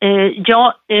idag?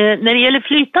 När det gäller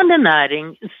flytande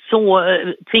näring så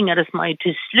tvingades man ju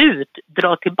till slut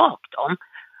dra tillbaka dem.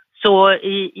 Så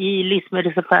i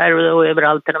livsmedelsaffärer och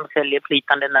överallt där de säljer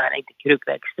flytande näring till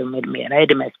krukväxter med mera är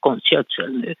det mest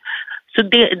konstgödsel nu. Så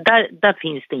där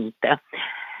finns det inte.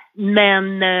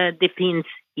 Men det finns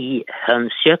i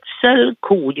hönsgödsel,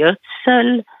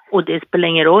 kogödsel och det spelar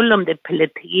ingen roll om det är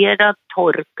pelleterat,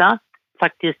 torkat,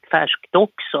 faktiskt färskt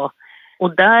också.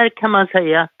 Och där kan man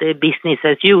säga att det är business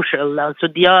as usual. Alltså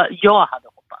jag hade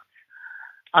hoppats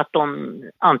att de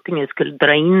antingen skulle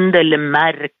dra in det eller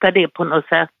märka det på något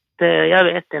sätt. Jag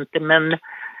vet inte, men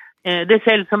det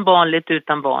säljs som vanligt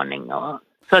utan varning.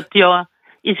 Så att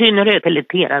i synnerhet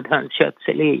pelleterad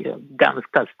hönsgödsel är ju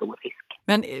ganska stor risk.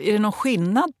 Men är det någon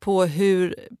skillnad på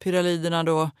hur pyraliderna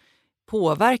då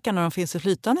påverkar när de finns i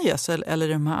flytande gödsel eller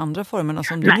de här andra formerna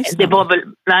som du lyssnar på?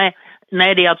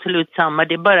 Nej, det är absolut samma.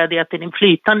 Det är bara det att i den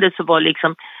flytande så var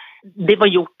det var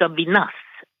gjort av vinass.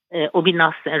 Och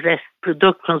vinass är en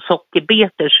restprodukt från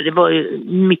sockerbetor, så det var ju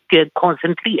mycket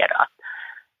koncentrerat.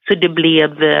 Så det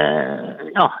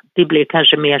blev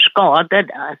kanske mer skador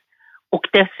där. Och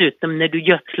dessutom när du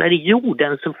gödslar i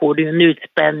jorden så får du en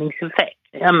utspädningseffekt.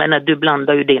 Jag menar, du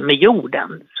blandar ju det med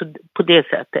jorden, så på det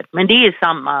sättet. Men det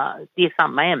är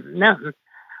samma ämnen.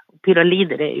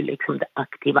 Pyralider är ju liksom det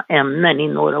aktiva ämnen i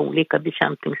några olika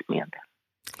bekämpningsmedel.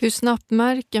 Hur snabbt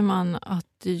märker man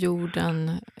att jorden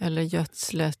eller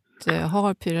gödslet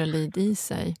har pyralid i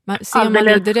sig? Ser man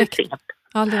det direkt?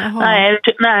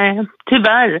 Nej,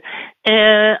 tyvärr.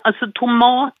 Alltså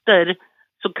tomater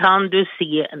så kan du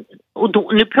se, och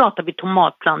då, nu pratar vi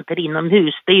tomatplantor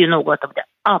inomhus, det är ju något av det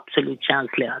absolut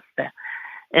känsligaste.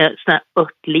 Sådana här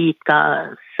örtlika,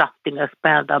 sattiga,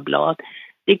 späda blad.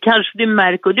 Det kanske du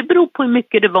märker, och det beror på hur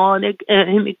mycket det var,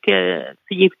 hur mycket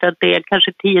förgiftat det är,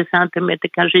 kanske 10 cm,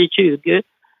 kanske 20.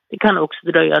 Det kan också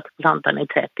dröja att plantan är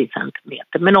 30 cm,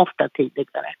 men ofta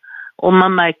tidigare. Och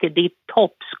man märker det är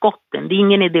toppskotten, det är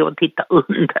ingen idé att titta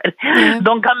under.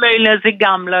 De kan möjligen se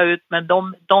gamla ut, men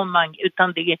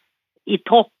utan det är, i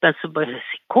toppen så börjar det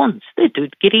se konstigt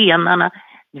ut. Grenarna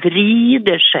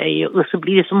vrider sig och så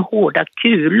blir det som hårda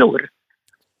kulor.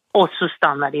 Och så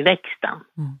stannar det i växten.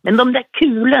 Men de där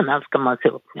kulorna ska man se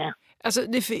upp med. Alltså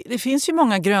det finns ju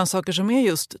många grönsaker som är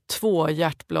just 2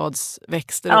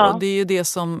 hjärtbladsväxter och det är ju det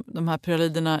som de här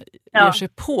pyraliderna ger sig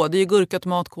på. Det är ju gurka,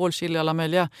 tomat, kål, chili, alla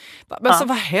möjliga. Men så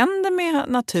vad händer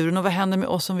med naturen och vad händer med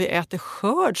oss som vi äter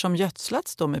skörd som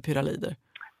gödslats då med pyralider?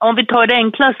 Om vi tar det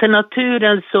enklaste,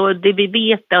 naturen, så det vi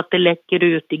vet är att det läcker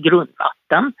ut i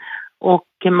grundvatten. Och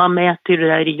man mäter det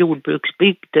där i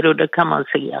jordbruksbygder och då kan man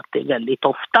se att det är väldigt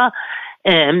ofta,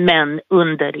 men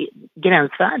under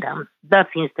gränsvärden. Där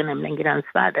finns det nämligen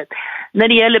gränsvärdet. När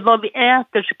det gäller vad vi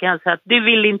äter så kan jag säga att det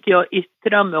vill inte jag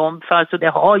yttra mig om, för alltså det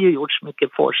har ju gjorts mycket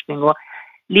forskning och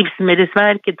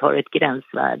Livsmedelsverket har ett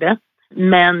gränsvärde.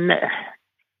 Men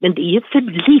det är för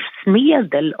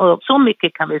livsmedel, och så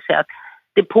mycket kan vi säga att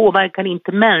det påverkar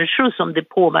inte människor som det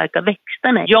påverkar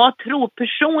växterna. Jag tror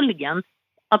personligen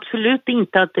absolut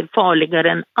inte att det är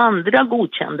farligare än andra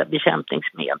godkända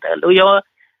bekämpningsmedel. Och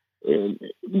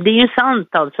det är ju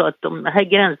sant alltså att de här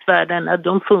gränsvärdena,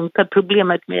 de funkar.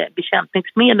 Problemet med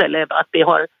bekämpningsmedel är att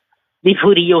vi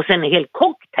får i oss en hel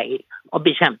cocktail av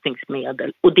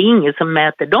bekämpningsmedel. Och det är ingen som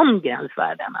mäter de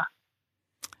gränsvärdena.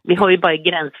 Vi har ju bara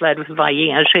gränsvärde för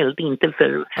varje enskild, inte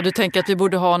för... Ja, du tänker att vi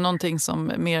borde ha någonting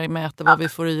som mer mäter vad vi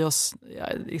får i oss?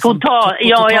 Liksom,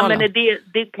 ja, men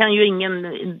det kan ju ingen...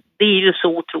 Det är ju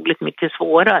så otroligt mycket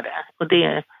svårare. Och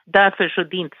därför så är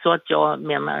det inte så att jag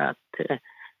menar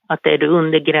att är det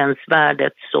under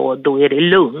gränsvärdet så då är det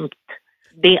lugnt.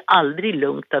 Det är aldrig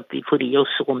lugnt att vi får i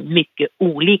oss så mycket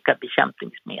olika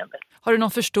bekämpningsmedel. Har du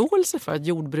någon förståelse för att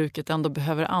jordbruket ändå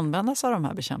behöver användas av de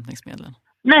här bekämpningsmedlen?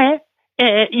 Nej.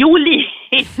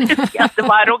 Det ska inte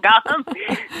vara arrogant.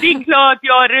 Det är klart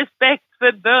jag har respekt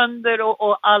för bönder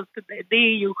och allt det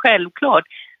är ju självklart.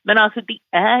 Men alltså det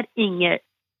är inget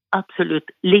absolut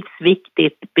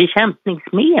livsviktigt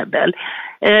bekämpningsmedel.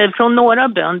 Från några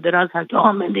bönder har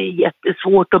sagt men det är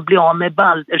jättesvårt att bli av med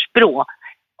baldersbrå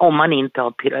om man inte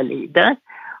har pyralider.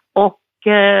 Och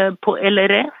på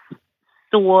LRF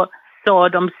så sa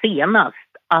de senast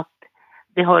att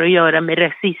det har att göra med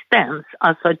resistens.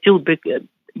 Alltså att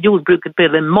jordbruket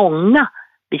behöver många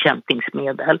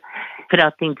bekämpningsmedel för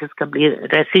att det inte ska bli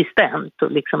resistent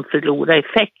och liksom förlora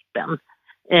effekten.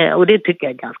 Och det tycker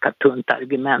jag är ett ganska tunt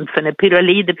argument. För när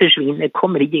pyralider försvinner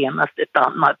kommer det genast ett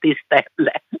annat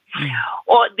istället.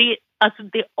 Och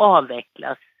det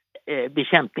avvecklas.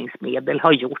 Bekämpningsmedel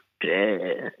har gjort.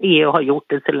 EU har gjort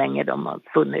det så länge de har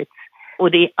funnits.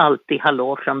 Och det är alltid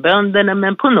hallå från bönderna,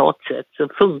 men på något sätt så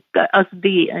funkar. Alltså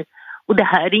och det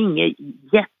här är inget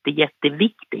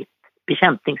jätteviktigt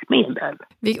bekämpningsmedel.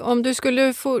 Om du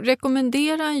skulle få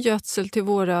rekommendera en gödsel till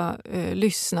våra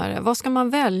lyssnare, vad ska man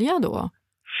välja då?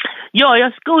 Ja,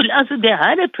 alltså det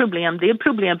här är ett problem. Det är ett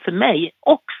problem för mig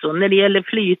också. När det gäller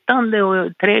flytande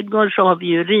och trädgård så har vi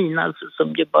ju urin, alltså,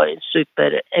 som ju bara är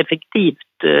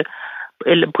supereffektivt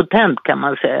eller potent kan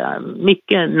man säga.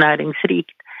 Mycket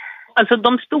näringsrikt. Alltså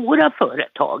de stora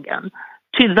företagen,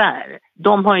 tyvärr,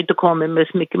 de har inte kommit med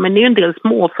så mycket. Men det är en del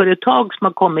småföretag som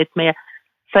har kommit med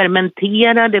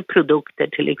fermenterade produkter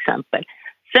till exempel.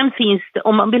 Sen finns det,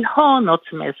 om man vill ha något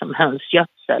som är som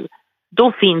hönsgödsel,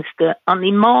 då finns det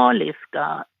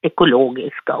animaliska,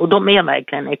 ekologiska, och de är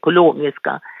verkligen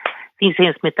ekologiska. Det finns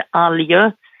en som heter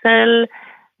allgödsel,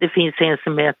 det finns en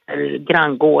som heter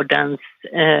granngårdens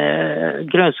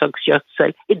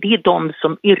grönsaksgödsel. Det är de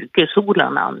som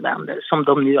yrkesodlarna använder, som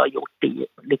de nu har gjort i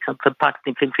liksom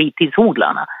förpackning för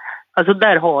fritidsodlarna. Alltså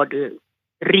där har du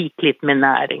rikligt med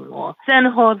näring. Och sen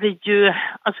har vi ju,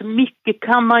 alltså mycket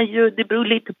kan man ju, det beror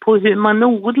lite på hur man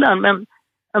odlar, men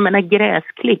jag menar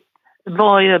gräsklipp.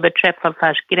 vad överträffar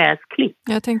färsk gräsklipp?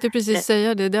 Jag tänkte precis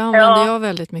säga det. Det använder jag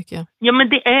väldigt mycket. Ja, men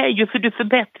det är ju för du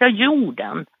förbättrar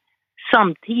jorden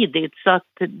samtidigt. Så att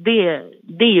det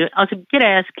är ju, alltså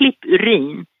gräsklipp,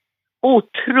 urin,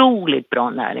 otroligt bra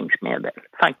näringsmedel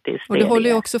faktiskt. Och det håller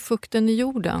ju också fukten i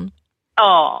jorden.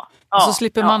 Ja. Och så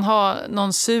slipper man ha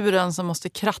någon suren som måste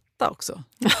kratta också.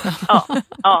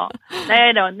 Ja.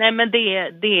 Nej, men det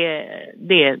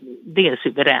är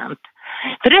suveränt.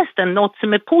 Förresten, något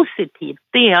som är positivt,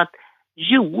 det är att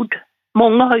jord,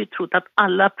 många har ju trott att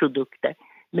alla produkter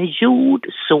med jord,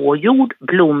 såjord,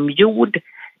 blomjord,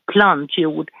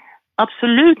 plantjord,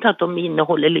 absolut att de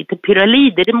innehåller lite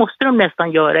pyralider. Det måste de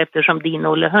nästan göra eftersom det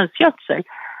innehåller hönsgödsel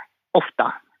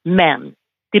ofta. Men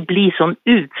det blir sån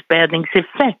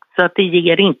utspädningseffekt så att det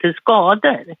ger inte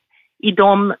skador. I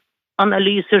de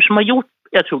analyser som har gjort,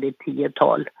 jag tror det är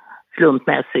 10-tal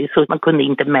slumpmässigt, så man kunde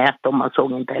inte mäta om man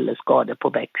såg inte heller skador på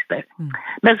växter.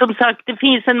 Men som sagt, det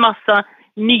finns en massa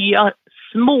nya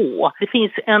små. Det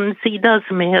finns en sida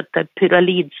som heter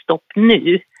Pyralidstopp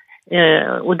nu.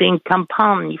 Och det är en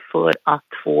kampanj för att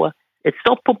få ett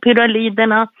stopp på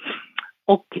pyraliderna.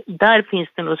 Och där finns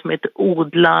det något som heter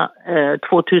Odla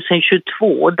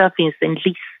 2022. Där finns det en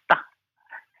lista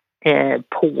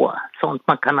på sånt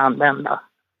man kan använda.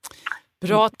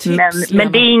 Bra tips.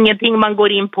 Men det är ingenting man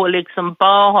går in på liksom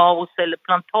Bauhaus eller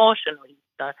Plantagen och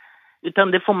hittar.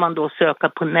 Utan det får man då söka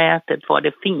på nätet vad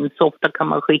det finns. Ofta kan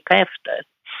man skicka efter.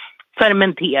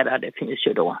 Fermenterade finns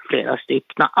ju då flera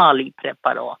stycken.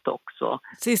 Algpreparat också.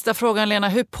 Sista frågan, Lena.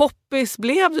 Hur poppis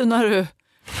blev du när du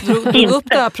drog upp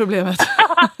det här problemet?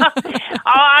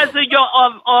 Ja, alltså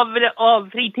av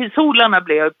fritidsodlarna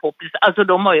blev jag poppis. Alltså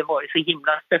de har ju varit så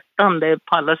himla stöttande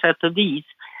på alla sätt och vis.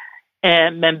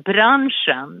 Men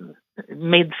branschen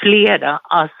med flera,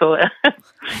 alltså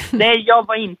nej, jag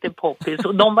var inte poppis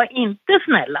och de var inte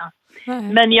snälla.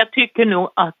 Men jag tycker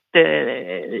nog att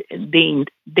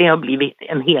det har blivit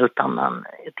ett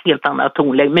helt annat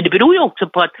tonläge. Men det beror ju också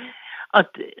på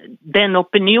att den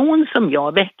opinion som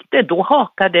jag väckte, då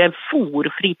hakade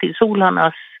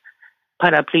fritidsodlarnas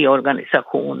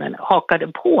paraplyorganisationen hakade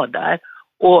på där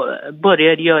och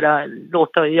började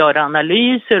göra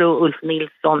analyser, och Ulf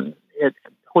Nilsson,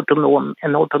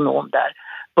 en hortonom där,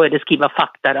 började skriva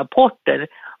faktarapporter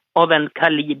av en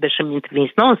kaliber som inte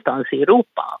finns någonstans i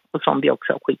Europa och som vi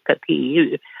också har skickat till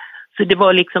EU. Så det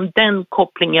var liksom den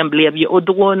kopplingen blev ju, och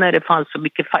då när det fanns så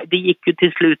mycket, det gick ju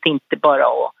till slut inte bara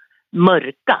att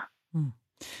mörka.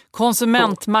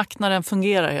 Konsumentmarknaden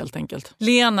fungerar helt enkelt.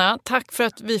 Lena, tack för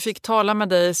att vi fick tala med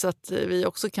dig så att vi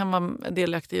också kan vara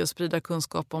delaktiga i att sprida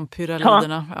kunskap om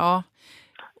pyraliderna. Ja.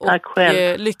 Tack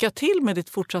själv. Lycka till med ditt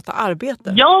fortsatta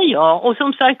arbete. Ja, och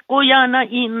som sagt, gå gärna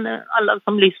in alla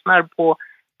som lyssnar på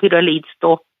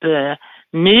Pyralidstopp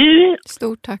nu.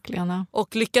 Stort tack, Lena.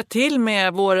 Och lycka till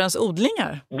med vårens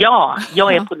odlingar. Ja,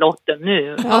 jag är på lotten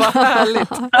nu. Ja, vad härligt.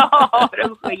 Ja, det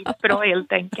är skitbra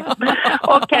helt enkelt.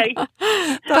 Okej.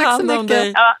 Tack så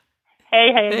mycket. Ja.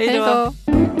 Hej. Hej då.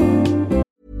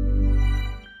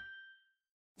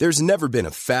 There's never been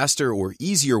a faster or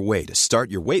easier way to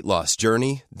start your weight loss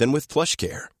journey than with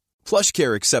PlushCare.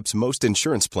 PlushCare accepts most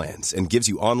insurance plans and gives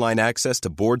you online access to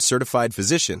board-certified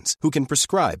physicians who can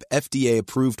prescribe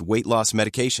FDA-approved weight loss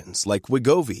medications like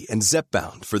Wegovy and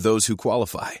Zepbound for those who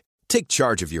qualify. Take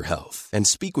charge of your health and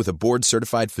speak with a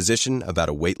board-certified physician about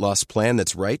a weight loss plan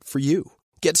that's right for you.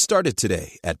 Get started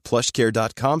today at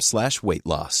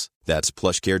plushcare.com/weightloss. That's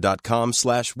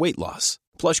plushcare.com/weightloss.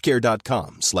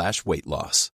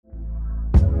 plushcare.com/weightloss.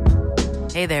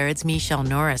 Hey there, it's Michelle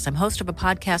Norris. I'm host of a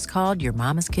podcast called Your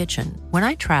Mama's Kitchen.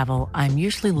 When I travel, I'm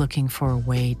usually looking for a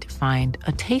way to find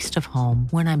a taste of home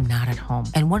when I'm not at home.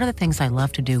 And one of the things I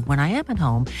love to do when I am at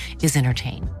home is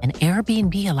entertain. And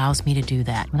Airbnb allows me to do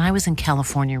that. When I was in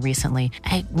California recently,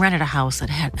 I rented a house that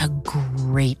had a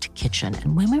great kitchen.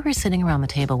 And when we were sitting around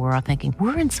the table, we were all thinking,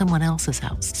 we're in someone else's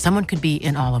house. Someone could be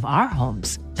in all of our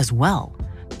homes as well.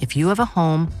 If you have a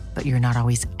home, but you're not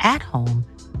always at home,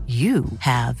 you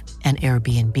have an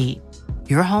Airbnb.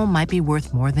 Your home might be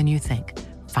worth more than you think.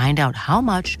 Find out how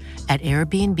much at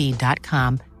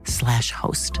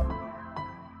airbnb.com/host.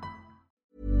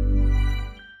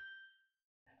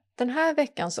 Den här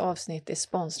veckans avsnitt är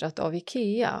sponsrat av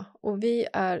IKEA och vi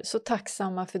är så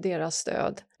tacksamma för deras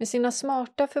stöd. Med sina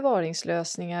smarta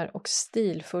förvaringslösningar och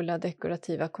stilfulla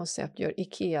dekorativa koncept gör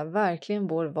IKEA verkligen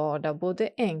vår vardag både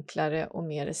enklare och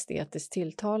mer estetiskt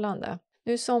tilltalande.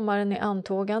 Nu sommaren är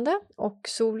antågande och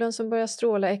solen som börjar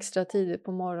stråla extra tidigt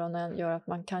på morgonen gör att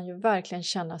man kan ju verkligen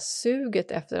känna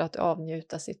suget efter att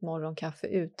avnjuta sitt morgonkaffe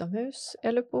utomhus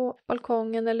eller på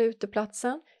balkongen eller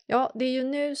uteplatsen. Ja, det är ju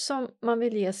nu som man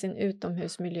vill ge sin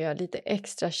utomhusmiljö lite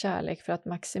extra kärlek för att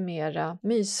maximera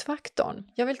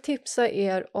mysfaktorn. Jag vill tipsa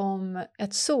er om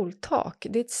ett soltak.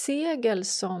 Det är ett segel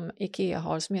som IKEA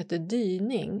har som heter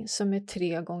Dyning som är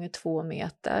 3x2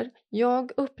 meter.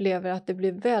 Jag upplever att det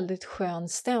blir väldigt skön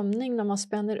stämning när man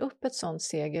spänner upp ett sånt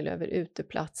segel över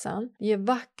uteplatsen. Det ger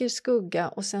vacker skugga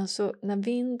och sen så när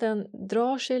vinden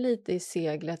drar sig lite i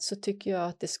seglet så tycker jag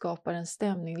att det skapar en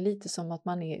stämning lite som att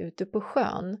man är ute på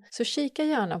sjön. Så kika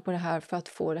gärna på det här för att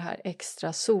få det här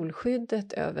extra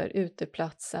solskyddet över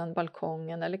uteplatsen,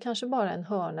 balkongen eller kanske bara en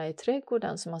hörna i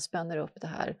trädgården som man spänner upp det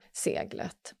här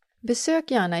seglet.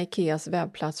 Besök gärna Ikeas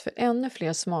webbplats för ännu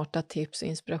fler smarta tips och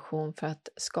inspiration för att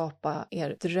skapa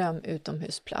er dröm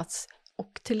utomhusplats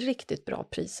och till riktigt bra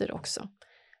priser också.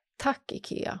 Tack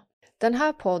Ikea! Den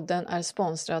här podden är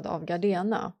sponsrad av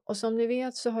Gardena och som ni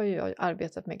vet så har jag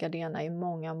arbetat med Gardena i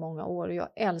många år och jag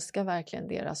älskar verkligen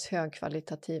deras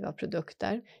högkvalitativa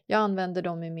produkter. Jag använder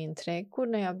dem i min trädgård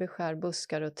när jag beskär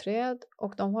buskar och träd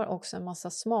och de har också en massa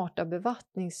smarta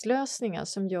bevattningslösningar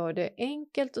som gör det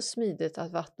enkelt och smidigt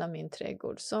att vattna min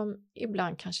trädgård som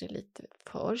ibland kanske är lite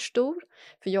för stor.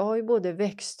 För jag har ju både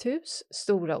växthus,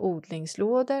 stora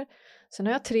odlingslådor, sen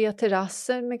har jag 3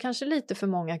 terrasser med kanske lite för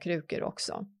många krukor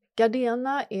också.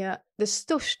 Gardena är det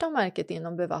största märket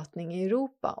inom bevattning i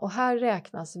Europa och här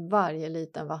räknas varje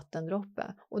liten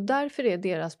vattendroppe. Och därför är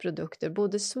deras produkter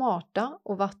både smarta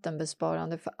och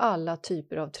vattenbesparande för alla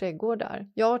typer av trädgårdar.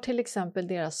 Jag har till exempel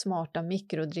deras smarta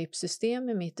mikrodrippsystem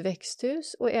i mitt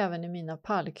växthus och även i mina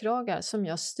pallkragar som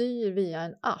jag styr via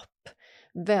en app.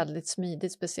 Väldigt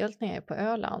smidigt, speciellt när jag är på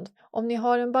Öland. Om ni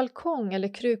har en balkong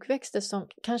eller krukväxter som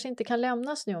kanske inte kan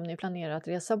lämnas nu om ni planerar att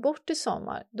resa bort i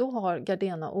sommar, då har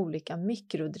Gardena olika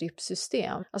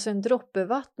mikrodrippsystem, alltså en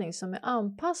droppbevattning som är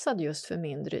anpassad just för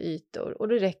mindre ytor och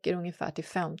det räcker ungefär till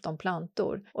 15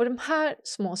 plantor. Och de här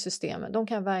små systemen, de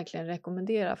kan jag verkligen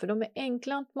rekommendera för de är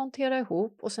enkla att montera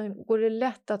ihop och sen går det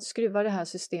lätt att skruva det här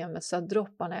systemet så att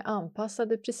dropparna är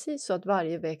anpassade precis så att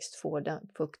varje växt får den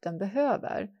fukt den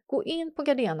behöver. Gå in på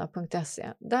gardena.se.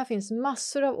 Där finns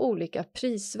massor av olika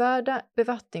prisvärda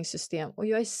bevattningssystem och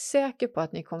jag är säker på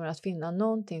att ni kommer att finna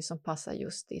någonting som passar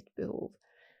just ditt behov.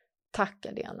 Tack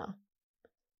Gardena!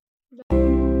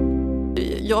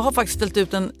 Jag har faktiskt ställt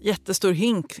ut en jättestor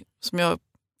hink som jag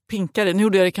pinkade. Nu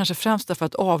gjorde jag det kanske främst därför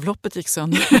att avloppet gick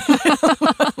sönder.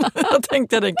 Jag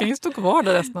tänkte att den kan ju stå kvar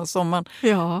där resten av sommaren.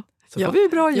 Ja. Så får vi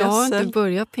bra gödsel. Jag har inte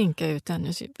börjat pinka ut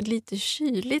ännu. Lite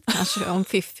kyligt kanske om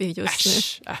Fiffi just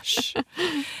nu. Äsch.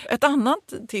 Ett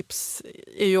annat tips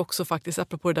är ju också faktiskt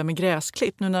apropå det där med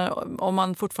gräsklipp. Nu om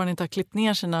man fortfarande inte har klippt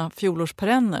ner sina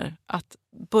fjolårsperenner. Att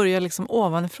börja liksom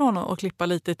ovanifrån och klippa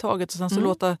lite i taget. Och sen så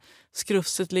låta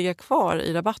skrufset ligga kvar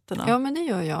i rabatterna. Ja men det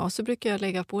gör jag. Och så brukar jag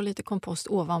lägga på lite kompost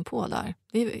ovanpå där.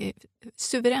 Det är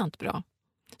suveränt bra.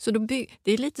 Så det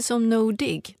är lite som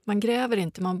no-dig. Man gräver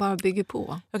inte, man bara bygger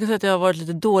på. Jag kan säga att jag har varit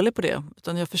lite dålig på det.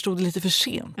 Utan jag förstod det lite för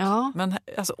sent. Ja. Men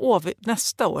alltså,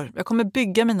 nästa år, jag kommer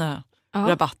bygga mina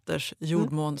rabatters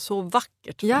jordmån så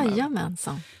vackert.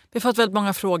 Jajamensan. Vi har fått väldigt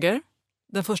många frågor.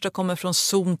 Den första kommer från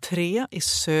zon 3 i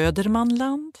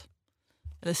Södermanland.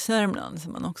 Eller Sörmland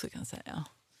som man också kan säga.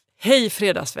 Hej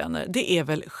fredagsvänner, det är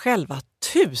väl själva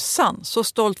tusan så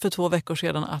stolt för 2 veckor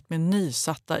sedan att min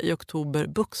nysatta i oktober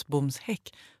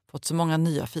buxbomshäck fått så många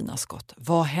nya fina skott.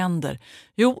 Vad händer?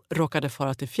 Jo, råkade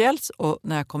fara till fjälls och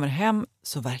när jag kommer hem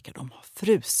så verkar de ha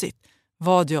frusit.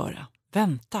 Vad göra?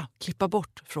 Vänta, klippa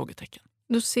bort? Frågetecken.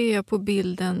 Då ser jag på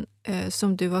bilden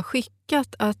som du har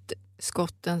skickat att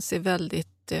skotten ser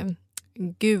väldigt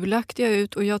gulaktiga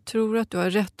ut och jag tror att du har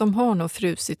rätt, de har nog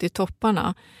frusit i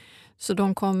topparna. Så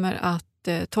de kommer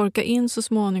att torka in så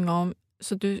småningom.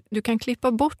 Så du kan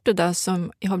klippa bort det där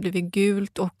som har blivit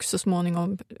gult och så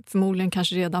småningom förmodligen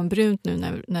kanske redan brunt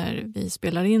nu när vi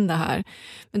spelar in det här.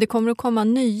 Men det kommer att komma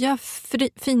nya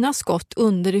fina skott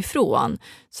underifrån.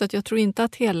 Så att jag tror inte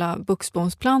att hela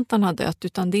buxbomsplantan har dött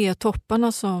utan det är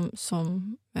topparna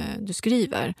som du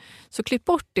skriver. Så klipp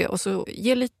bort det och så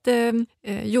ge lite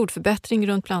jordförbättring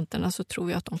runt plantorna så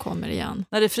tror jag att de kommer igen.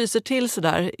 När det fryser till så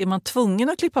där, är man tvungen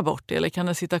att klippa bort det eller kan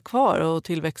det sitta kvar och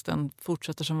tillväxten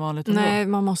fortsätter som vanligt ändå? Nej,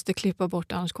 man måste klippa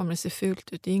bort annars kommer det se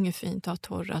fult ut. Det är inget fint att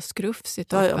ha torra skrufs i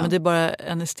toppen. Ja, men det är bara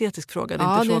en estetisk fråga. Det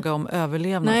är inte fråga om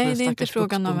överlevnad. Nej, det är inte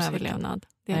frågan om överlevnad.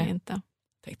 Det är det inte.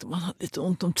 Tänkte man hade lite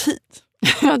ont om tid.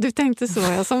 Ja, du tänkte så,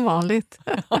 jag som vanligt.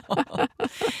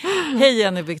 Hej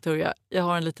Jenny Victoria, jag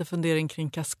har en liten fundering kring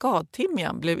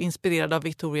kaskadtimjan. Blev inspirerad av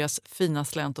Victorias fina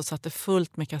slänt och satte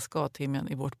fullt med kaskadtimjan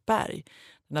i vårt berg.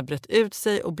 Den har brett ut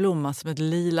sig och blommat som ett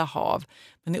lila hav.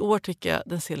 Men i år tycker jag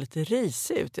den ser lite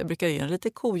risig ut. Jag brukar ge den lite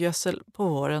kogödsel på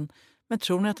våren. Men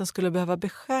tror ni att den skulle behöva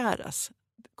beskäras?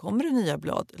 Kommer det nya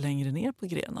blad längre ner på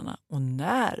grenarna? Och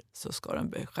när så ska den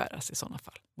beskäras i sådana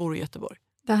fall? Bor i Göteborg.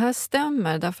 Det här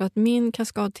stämmer därför att min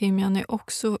kaskadtimjan är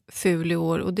också ful i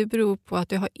år och det beror på att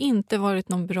det har inte varit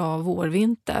någon bra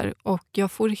vårvinter och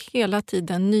jag får hela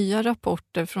tiden nya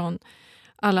rapporter från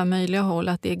alla möjliga håll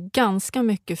att det är ganska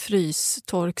mycket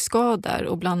frystorkskador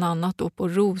och bland annat då på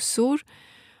rosor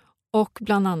och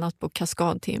bland annat på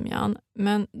kaskadtimjan.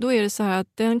 Men då är det så här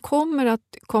att den kommer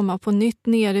att komma på nytt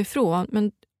nerifrån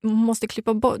men du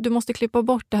måste klippa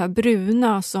bort det här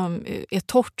bruna som är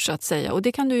torrt så att säga och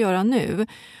det kan du göra nu.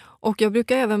 Och jag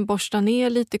brukar även borsta ner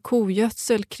lite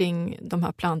kogödsel kring de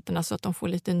här plantorna så att de får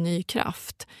lite ny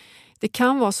kraft. Det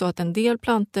kan vara så att en del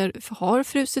plantor har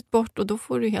frusit bort och då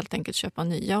får du helt enkelt köpa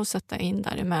nya och sätta in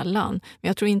däremellan. Men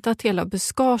jag tror inte att hela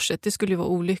buskaget, det skulle vara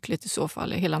olyckligt i så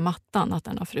fall, hela mattan att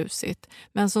den har frusit.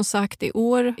 Men som sagt, i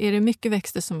år är det mycket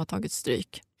växter som har tagit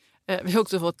stryk. Vi har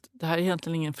också fått, det här är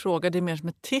egentligen ingen fråga, det är mer som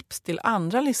ett tips till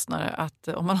andra lyssnare att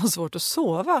om man har svårt att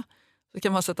sova så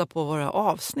kan man sätta på våra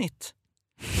avsnitt.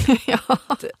 Ja.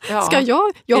 Ska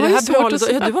jag? Jag har ju svårt att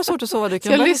sova. Du har svårt att sova. Du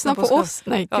kan ska jag lyssna på oss?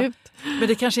 Nej, gud. Men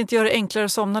det kanske inte gör det enklare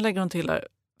att somna, lägger hon till där.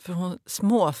 För hon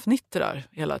småfnittrar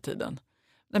hela tiden.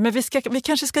 Nej, men vi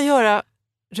kanske ska göra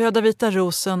Röda vita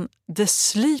rosen The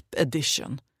Sleep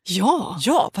Edition. Ja!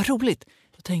 Ja, vad roligt.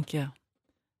 Då tänker jag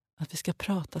att vi ska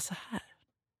prata så här.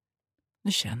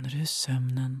 Nu känner du hur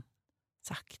sömnen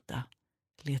sakta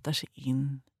letar sig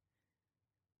in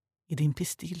i din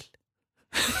pistill.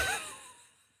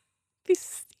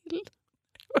 Pistill?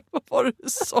 Vad var det du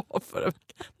sa för en?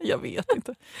 Jag vet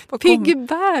inte.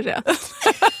 Piggbäret.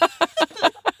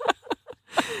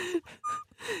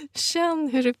 Känn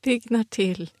hur du piggnar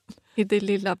till i det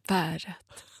lilla bäret.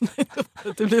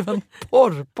 Det blev en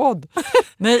porrpodd.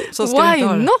 Nej, så ska Why inte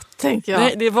ha det. not, tänker jag.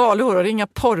 Nej, det är valår och det är inga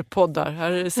porrpoddar.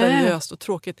 Här är det seriöst och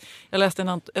tråkigt. Jag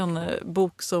läste en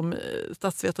bok som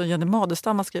statsvetaren Jenny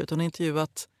Madestam har skrivit. Hon har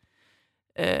intervjuat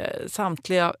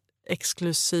samtliga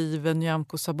exklusive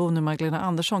Nyamko Sabuni och Magdalena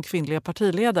Andersson, kvinnliga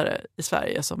partiledare i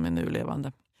Sverige som är nu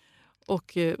levande.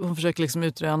 Och hon försöker liksom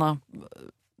utröna.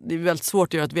 Det är väldigt svårt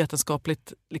att göra ett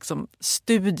vetenskapligt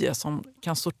studie som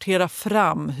kan sortera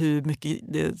fram hur mycket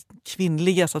det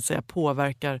kvinnliga så att säga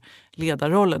påverkar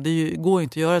ledarrollen. Det går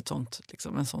inte att göra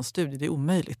en sån studie, det är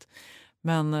omöjligt.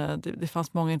 Men det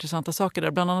fanns många intressanta saker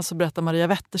där. Bland annat så berättar Maria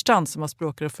Wetterstrand som var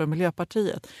språkare för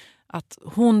Miljöpartiet att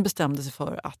hon bestämde sig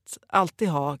för att alltid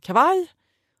ha kavaj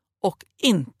och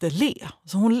inte le.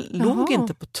 Så hon låg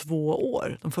inte på 2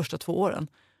 år, de första 2 åren.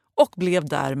 Och blev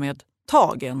därmed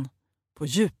tagen på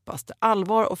djupaste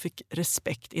allvar och fick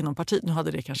respekt inom partiet. Nu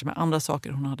hade det kanske med andra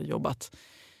saker. Hon hade jobbat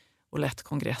och lett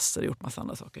kongresser och gjort massa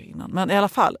andra saker innan. Men i alla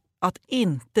fall, att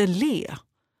inte le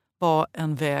var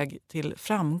en väg till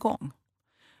framgång.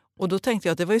 Och då tänkte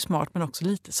jag att det var ju smart men också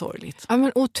lite sorgligt. Ja,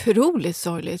 men otroligt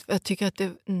sorgligt. Jag tycker att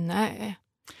nej.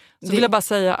 Så vill jag bara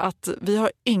säga att vi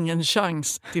har ingen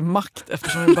chans till makt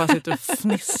eftersom vi bara sitter och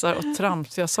fnissar och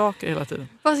tramsiga saker hela tiden.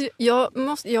 Fast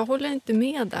jag håller inte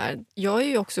med där. Jag är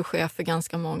ju också chef för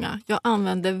ganska många. Jag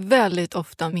använder väldigt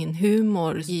ofta min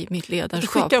humor i mitt ledarskap. Du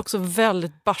skickar också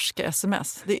väldigt barska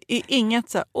sms. Det är inget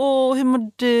så här, hur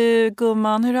mår du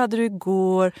gumman, hur hade du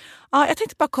igår? Jag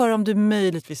tänkte bara kolla om du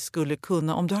möjligtvis skulle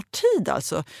kunna, om du har tid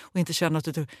alltså. Och inte känna att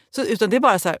utan det är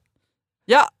bara så här,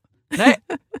 ja, nej,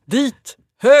 dit.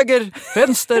 Höger,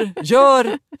 vänster,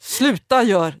 gör, sluta,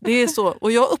 gör. Det är så.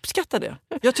 Och jag uppskattar det.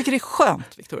 Jag tycker det är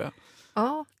skönt, Victoria.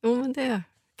 Ja, men det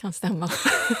kan stämma.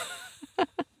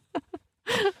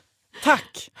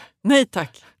 Tack. Nej,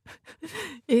 tack.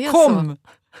 Kom.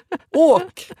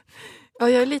 Åk. Ja,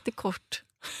 jag är lite kort.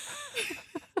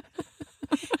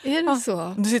 Är det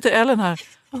så? Nu sitter Ellen här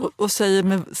och säger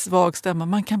med svag stämma,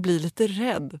 man kan bli lite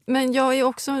rädd. Men jag är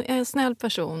också en snäll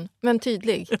person, men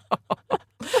tydlig. Ja.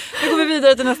 Nu går vi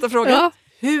vidare till nästa fråga. Ja.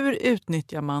 Hur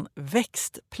utnyttjar man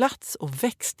växtplats och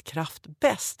växtkraft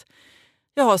bäst?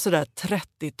 Jag har sådär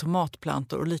 30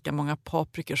 tomatplantor och lika många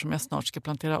paprikor som jag snart ska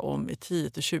plantera om i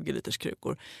 10-20 liters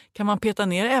krukor. Kan man peta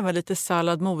ner även lite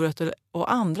sallad, morötter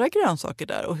och andra grönsaker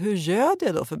där? Och hur gör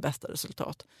det då för bästa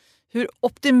resultat? Hur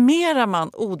optimerar man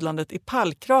odlandet i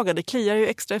pallkragar? Det kliar ju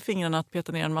extra i fingrarna att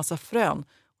peta ner en massa frön.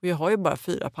 Och jag har ju bara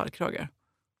 4 pallkragar.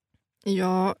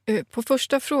 Ja, på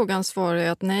första frågan svarar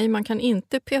jag att nej, man kan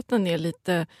inte peta ner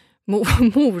lite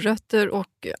morötter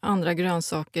och andra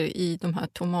grönsaker i de här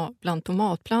bland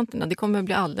tomatplantorna. Det kommer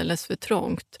bli alldeles för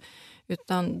trångt.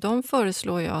 Utan de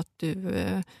föreslår jag att du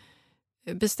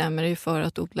bestämmer dig för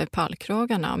att odla i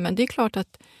pallkragarna. Men det är klart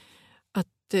att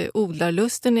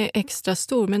odlarlusten är extra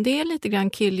stor, men det är lite grann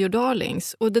kill your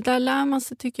darlings. Och det där lär man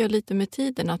sig, tycker jag, lite med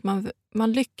tiden. Att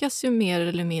man lyckas ju mer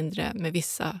eller mindre med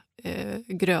vissa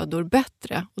grödor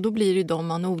bättre. Och då blir det de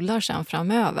man odlar sen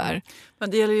framöver.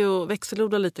 Men det gäller ju att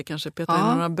växelodla lite kanske, peta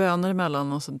in några bönor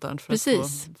emellan och sånt där för att få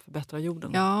förbättra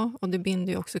jorden. Ja, och det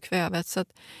binder ju också kvävet. Så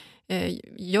att,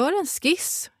 gör en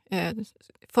skiss,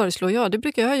 föreslår jag. Det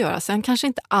brukar jag göra. Sen kanske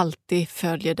inte alltid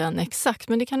följer den exakt,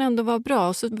 men det kan ändå vara bra.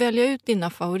 Och så välja ut dina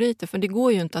favoriter, för det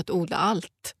går ju inte att odla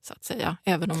allt, så att säga,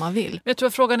 även om man vill. Men jag tror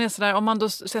att frågan är sådär, om man då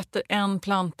sätter en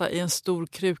planta i en stor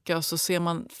kruka och så ser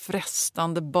man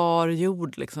frestande bar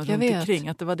jord liksom, runt omkring,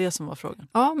 att det var det som var frågan.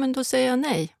 Ja, men då säger jag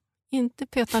nej. Inte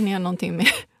peta ner någonting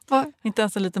mer. Inte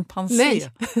ens en liten pansé?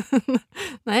 Nej.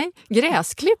 Nej,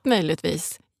 gräsklipp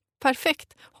möjligtvis.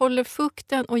 Perfekt. Håller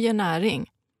fukten och ger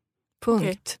näring.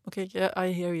 Punkt. Okej.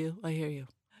 I hear you.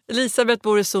 Elisabeth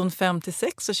bor i zon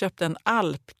 5-6 och köpte en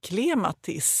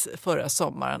alpklematis förra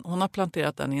sommaren. Hon har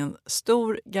planterat den i en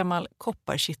stor gammal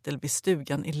kopparkittel vid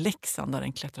stugan i Leksand där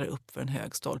den klättrar upp för en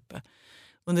hög stolpe.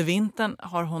 Under vintern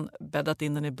har hon bäddat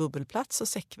in den i bubbelplats och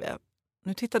säckväv.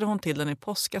 Nu tittade hon till den i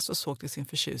påskas och såg till sin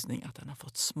förtjusning att den har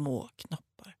fått små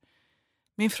knoppar.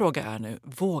 Min fråga är nu,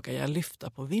 vågar jag lyfta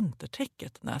på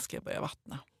vintertäcket när ska jag börja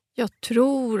vattna? Jag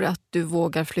tror att du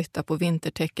vågar flytta på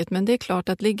vintertäcket, men det är klart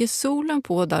att ligger solen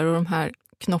på där och de här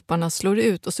knopparna slår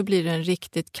ut och så blir det en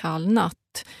riktigt kall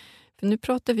natt. För nu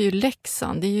pratar vi ju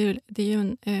Leksand, det är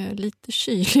ju lite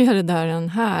kyligare där än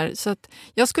här. Så att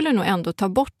jag skulle nog ändå ta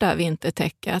bort det här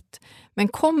vintertäcket. Men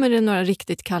kommer det några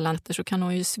riktigt kalla nätter så kan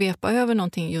hon ju svepa över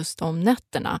någonting just om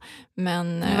nätterna.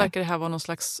 Men nu verkar det här vara någon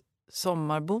slags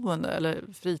sommarboende eller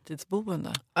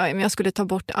fritidsboende. Nej, men jag skulle ta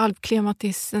bort det.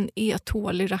 Alpklematisen är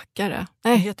tålig rackare.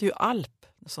 Det heter ju alp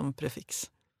som prefix.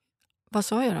 Vad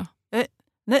sa jag då?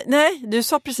 Nej, du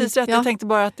sa precis rätt. Ja. Jag tänkte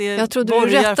bara att det jag trodde du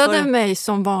rättade mig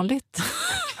som vanligt.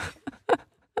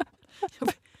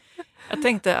 Jag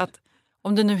tänkte att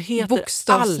om det nu heter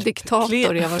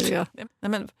bokstavsdiktator är vad du gör. Nej,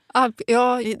 men ja,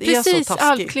 precis. Så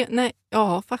taskig. Nej,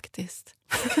 ja, faktiskt.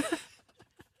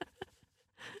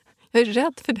 Jag är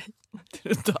rädd för dig. Det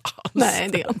är inte alls. Nej,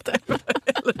 det är inte.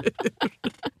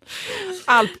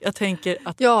 Alp, jag tänker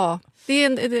att... Ja, det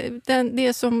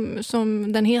är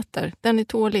som den heter. Den är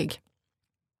tålig.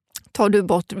 Tar du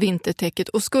bort vintertäcket.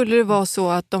 Och skulle det vara så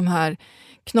att de här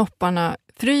knopparna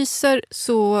fryser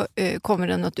så kommer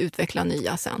den att utveckla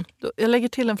nya sen. Jag lägger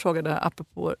till en fråga där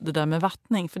apropå det där med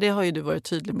vattning. För det har ju du varit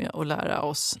tydlig med att lära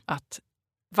oss att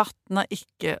vattna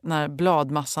icke när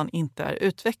bladmassan inte är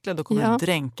utvecklad och kommer att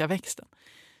dränka växten.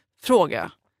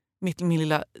 Fråga, min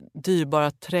lilla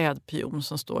dyrbara trädpion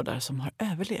som står där som har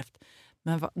överlevt.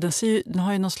 Men den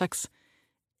har ju någon slags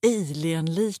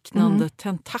alien-liknande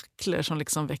tentakler som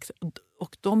liksom växer.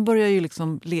 Och de börjar ju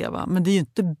liksom leva, men det är ju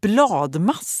inte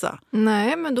bladmassa.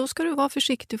 Nej, men då ska du vara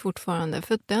försiktig fortfarande.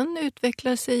 För att den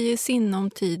utvecklar sig i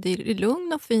sinom tid i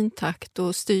lugn och fin takt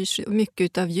och styrs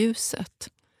mycket av ljuset.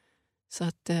 Så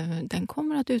att den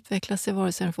kommer att utveckla sig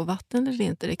vare sig den får vatten eller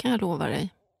inte, det kan jag lova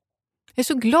dig. Jag är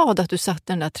så glad att du satt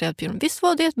den där trädpionen. Visst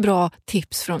var det ett bra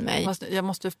tips från mig? Fast jag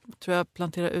måste, tror jag,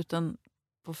 plantera ut den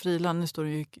på friland. Nu står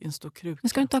den ju i en stor kruka. Men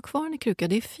ska du inte ha kvar den i kruka?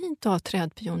 Det är fint att ha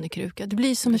trädpion i kruka. Det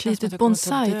blir som ett litet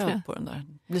bonsai-träd.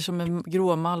 Det blir som en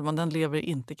gråmalm, den lever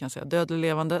inte kan jag säga. Död eller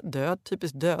levande? Död,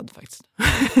 typiskt död faktiskt.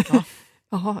 Ja.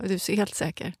 Jaha, du är helt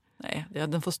säker. Nej,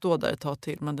 den får stå där ett tag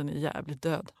till, men den är jävligt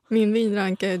död. Min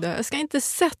vinranka är död. Jag ska inte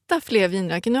sätta fler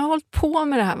vinrankor. Nu har jag hållit på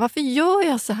med det här. Varför gör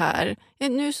jag så här?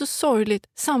 Nu är det så sorgligt.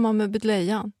 Samma med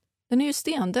bedlejan. Den är ju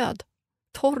stendöd.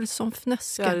 Torr som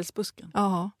fnöske. Fjärilsbusken?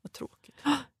 Ja. Vad tråkigt.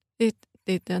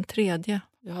 Det är den tredje.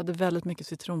 Jag hade väldigt mycket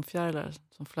citronfjärilar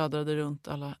som fladdrade runt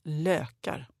alla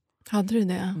lökar. Hade du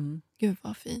det? Gud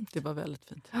vad fint. Det var väldigt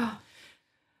fint.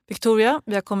 Victoria,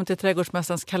 vi har kommit till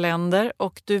Trädgårdsmästarens kalender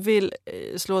och du vill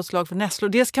slå ett slag för nässlor.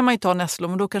 Dels kan man ju ta nässlor,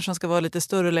 men då kanske de ska vara lite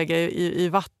större och lägga i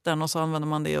vatten och så använder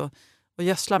man det och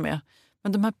gödsla med.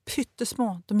 Men de här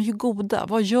pyttesmå, de är ju goda.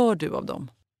 Vad gör du av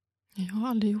dem? Jag har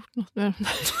aldrig gjort något med dem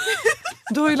där.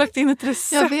 Du har ju lagt in ett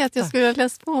recept. Jag vet, jag skulle ha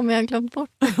läst på men jag har glömt bort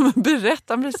det.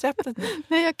 Berätta om receptet.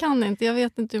 Nej, jag kan inte. Jag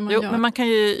vet inte hur man gör. Men man kan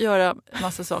ju göra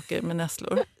massa saker med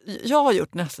nässlor. Jag har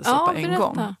gjort nässelsoppa en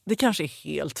gång. Det kanske är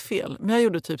helt fel. Men jag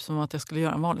gjorde typ som att jag skulle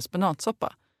göra en vanlig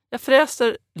spenatsoppa. Jag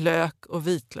fräser lök och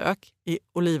vitlök i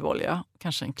olivolja.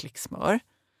 Kanske en klick smör.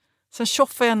 Sen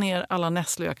tjoffar jag ner alla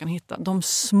nässlor jag kan hitta. De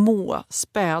små,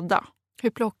 späda. Hur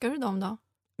plockar du dem då?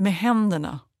 Med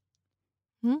händerna.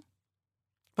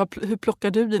 Hur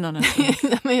plockar du dina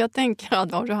nässlor? Men jag tänker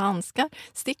att har du handskar?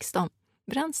 Sticks de?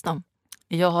 Bränns de?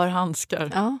 Jag har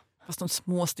handskar. Ja. Fast de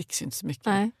små sticks ju inte så mycket.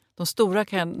 Nej. De stora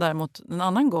kan jag däremot en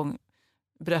annan gång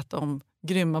berätta om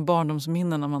grymma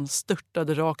barndomsminnen när man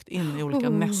störtade rakt in i olika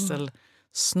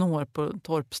nässelsnår på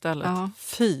torpstället. Ja.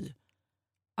 Fy!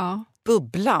 Ja.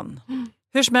 Bubblan!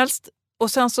 Hur som helst.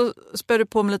 Och sen så spär du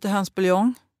på med lite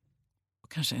hönsbuljong.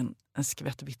 Och kanske en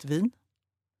skvätt vitt vin.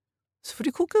 Så får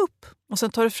du koka upp. Och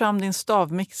sen tar du fram din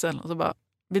stavmixel. Och så bara,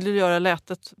 vill du göra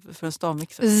lätet för en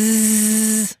stavmixel?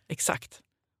 Exakt.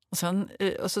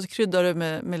 Och så kryddar du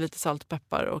med lite salt och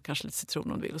peppar och kanske lite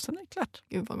citron om du vill. Och sen är det klart.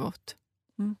 Gud vad gott.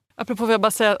 Apropå vill jag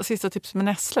bara säga sista tips med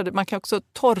nässlor. Man kan också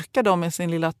torka dem med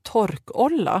sin lilla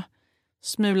torkolla.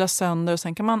 Smula sönder och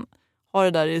sen kan man ha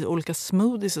det där i olika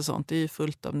smoothies och sånt. Det är ju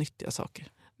fullt av nyttiga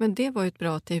saker. Men det var ju ett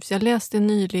bra tips. Jag läste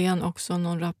nyligen också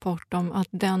någon rapport om att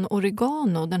den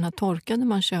oregano, den här torkade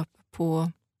man köper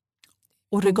på...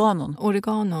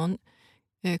 Oreganon,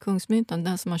 kungsmyntan,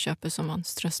 den som man köper som man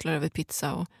strösslar över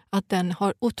pizza. Och att den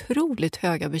har otroligt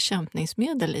höga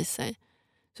bekämpningsmedel i sig.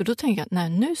 Så då tänker jag, nej,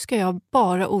 nu ska jag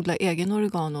bara odla egen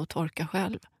oregano och torka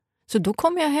själv. Så då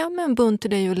kommer jag hem med en bunt till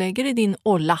dig och lägger i din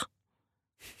olla.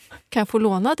 Kan jag få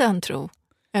låna den, tro?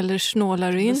 Eller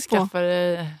snålar du in på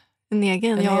en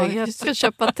egen? Jag ska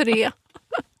köpa 3.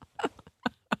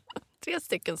 3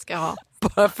 stycken ska jag ha.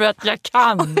 Bara för att jag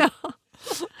kan. Ja.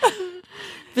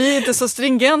 Vi är inte så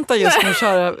stringenta just nu,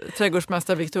 kära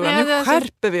trädgårdsmästare Victoria. Nu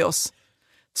skärper vi oss.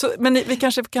 Så, men vi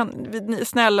kanske kan, ni,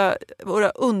 snälla, våra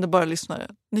underbara lyssnare,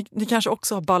 ni kanske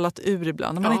också har ballat ur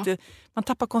ibland. Man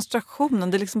tappar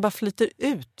koncentrationen, det liksom bara flyter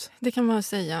ut. Det kan man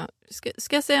säga.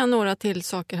 Ska jag säga några till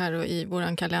saker här då i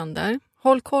våran kalender?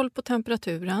 Håll koll på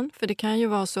temperaturen, för det kan ju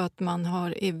vara så att man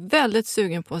är väldigt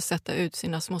sugen på att sätta ut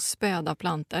sina små späda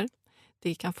planter.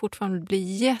 Det kan fortfarande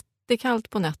bli jättekallt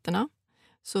på nätterna.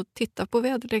 Så titta på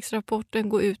väderleksrapporten,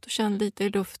 gå ut och känn lite i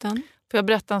luften. Får jag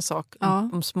berätta en sak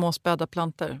om små späda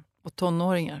planter och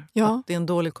tonåringar? Ja. Att det är en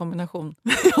dålig kombination.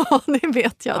 Ja, det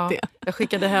vet jag det. Jag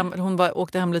skickade hem,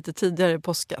 åkte hem lite tidigare i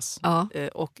påskas. Ja.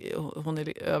 Och hon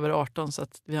är över 18 så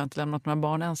att vi har inte lämnat några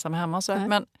barn ensamma hemma. Så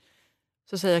men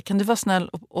så säger jag, kan du vara snäll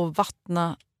och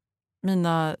vattna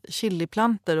mina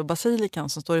chiliplanter och basilikan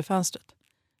som står i fönstret?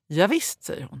 Ja, visst,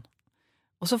 säger hon.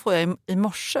 Och så får jag i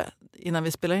morse, innan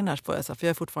vi spelar in här, får jag, för jag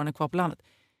är fortfarande kvar på landet.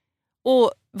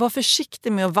 Och var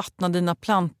försiktig med att vattna dina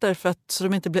planter så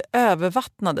de inte blir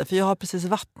övervattnade. För jag har precis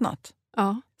vattnat.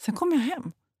 Ja. Sen kommer jag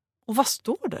hem. Och vad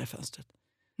står där i fönstret?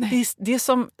 Det är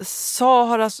som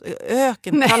Saharas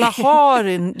öken,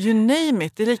 Kalahari, you name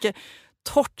it. Det är lika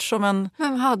torrt som en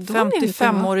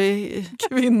 55-årig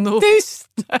kvinna. Tyst!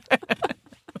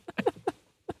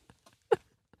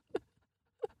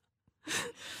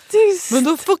 Men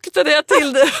då fuktade jag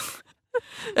till det.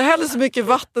 Jag hällde så mycket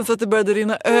vatten så att det började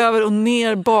rinna över och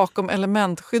ner bakom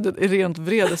elementskyddet i rent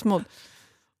vredesmod.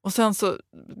 Och sen så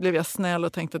blev jag snäll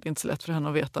och tänkte att det inte är så lätt för henne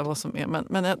att veta vad som är.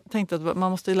 Men jag tänkte att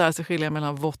man måste lära sig skilja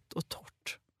mellan vått och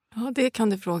torrt. Ja, det kan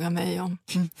du fråga mig om.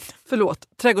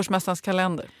 Förlåt, trädgårdsmästarens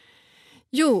kalender.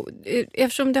 Jo,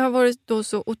 eftersom det har varit då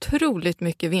så otroligt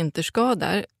mycket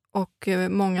vinterskador och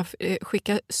många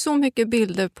skickar så mycket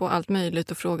bilder på allt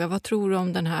möjligt och frågar vad tror du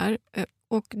om den här?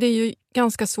 Och det är ju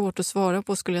ganska svårt att svara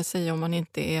på, skulle jag säga, om man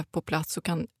inte är på plats och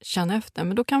kan känna efter.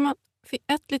 Men då kan man,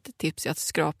 ett litet tips är att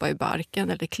skrapa i barken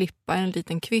eller klippa en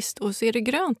liten kvist och så är det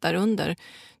grönt där under.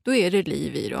 Då är det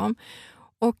liv i dem.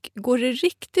 Och går det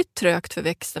riktigt trögt för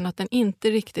växten att den inte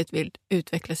riktigt vill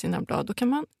utveckla sina blad, då kan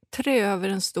man trä över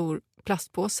en stor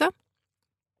plastpåse.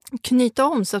 Knyta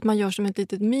om så att man gör som ett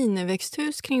litet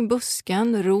miniväxthus kring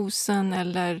busken, rosen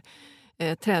eller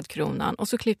trädkronan. Och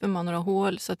så klipper man några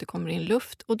hål så att det kommer in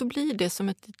luft. Och då blir det som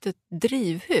ett litet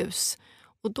drivhus.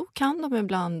 Och då kan de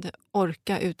ibland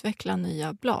orka utveckla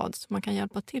nya blad. Så man kan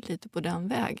hjälpa till lite på den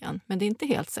vägen. Men det är inte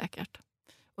helt säkert.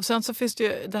 Och sen så finns det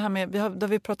ju det här med, det har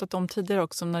vi pratat om tidigare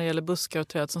också när det gäller buskar och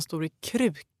träd som står i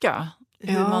kruka.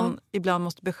 Hur man ibland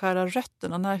måste beskära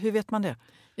rötterna. Hur vet man det?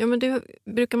 Ja, men det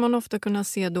brukar man ofta kunna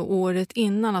se då året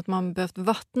innan att man behövt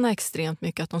vattna extremt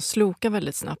mycket. Att de slokar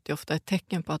väldigt snabbt är ofta ett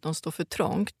tecken på att de står för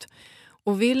trångt.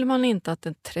 Och vill man inte att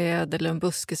ett träd eller en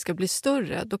buske ska bli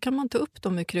större, då kan man ta upp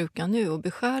dem i krukan nu och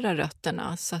beskära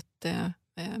rötterna så att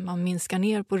man minskar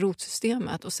ner på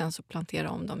rotsystemet och sen så plantera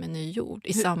om dem i ny jord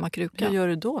i samma kruka. Hur gör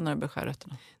du då när du beskär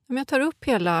rötterna? Jag tar upp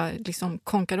hela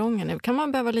konkarongen. Nu kan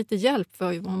man behöva lite hjälp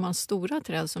för om man stora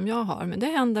träd som jag har. Men det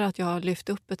händer att jag har lyft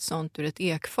upp ett sånt ur ett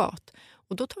ekfat.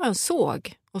 Och då tar jag en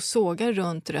såg och sågar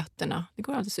runt rötterna. Det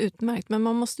går alldeles utmärkt. Men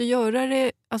man måste göra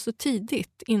det alltså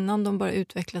tidigt innan de börjar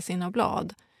utveckla sina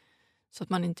blad. Så att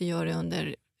man inte gör det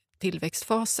under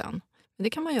tillväxtfasen. Men det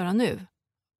kan man göra nu.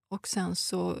 Och sen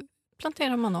så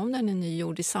planterar man om den i ny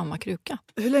jord i samma kruka.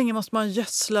 Hur länge måste man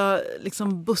gödsla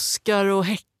buskar och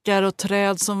häckar och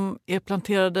träd som är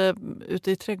planterade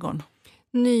ute i trädgården?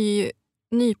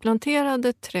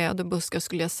 Nyplanterade träd och buskar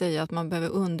skulle jag säga att man behöver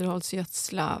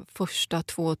underhållsgödsla första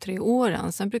 2-3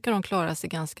 åren. Sen brukar de klara sig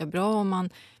ganska bra. Och man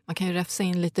kan ju räfsa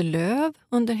in lite löv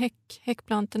under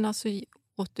häckplantorna, så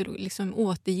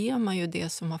återger man ju det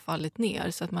som har fallit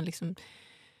ner. Så att man liksom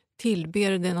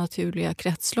tillber det naturliga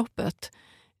kretsloppet.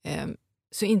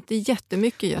 Så inte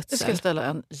jättemycket gödsel. Jag ska ställa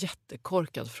en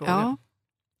jättekorkad fråga. Ja.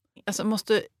 Alltså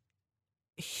måste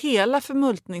hela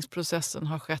förmultningsprocessen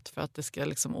ha skett för att det ska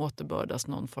liksom återbördas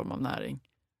någon form av näring?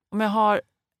 Om jag har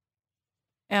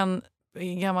en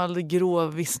gammal grå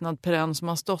vissnad perenn som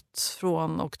har stått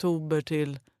från oktober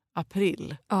till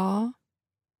april. Ja.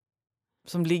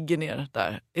 Som ligger ner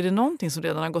där. Är det någonting som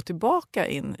redan har gått tillbaka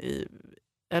in i...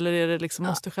 Eller är det liksom,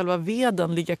 måste själva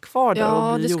veden ligga kvar där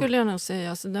och bli det gjord? skulle jag nog säga.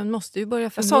 Alltså, den måste ju börja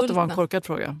förmultna. Jag sa att det var en korkad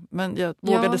fråga, men jag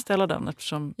vågade ställa den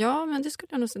eftersom... Ja, men det skulle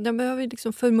jag nog säga. Den behöver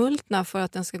liksom förmultna för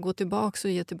att den ska gå tillbaka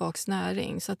och ge tillbaka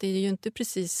näring. Så att det är ju inte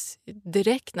precis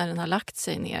direkt när den har lagt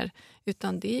sig ner.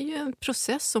 Utan det är ju en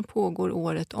process som pågår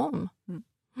året om. Mm.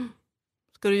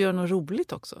 Ska du göra något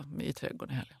roligt också i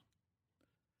trädgården i helgen?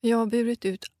 Jag har burit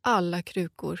ut alla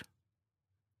krukor.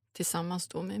 Tillsammans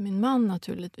då med min man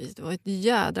naturligtvis. Det var ett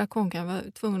jädra konka. Jag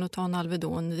var tvungen att ta en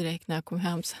Alvedon direkt när jag kom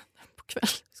hem sen på kvällen.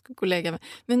 Jag skulle gå och lägga mig.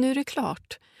 Men nu är det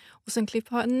klart. Och sen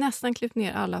har jag nästan klippt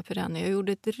ner alla perenner. Jag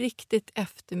gjorde ett riktigt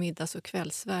eftermiddags- och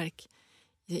kvällsverk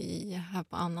här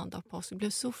på annandag påsk. Det blev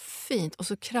så fint. Och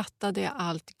så krattade jag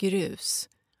allt grus.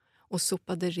 Och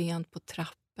sopade rent på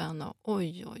trappen. Och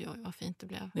oj, vad fint det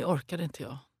blev. Det orkade inte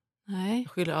jag. Nej.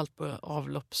 Jag skyller allt på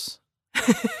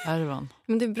avloppshärvan.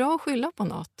 Men det är bra att skylla på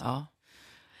något. Ja.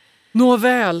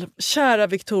 Nåväl, kära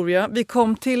Victoria, vi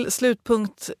kom till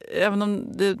slutpunkt, även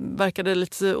om det verkade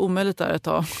lite omöjligt där ett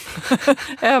tag.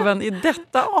 Även i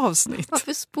detta avsnitt.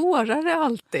 Varför spårar det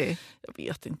alltid? Jag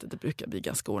vet inte, det brukar bli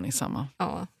ganska ordningsamma.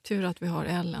 Ja, tur att vi har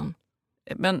Ellen.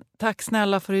 Men tack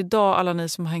snälla för idag alla ni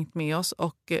som har hängt med oss.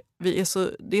 Och det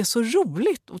är så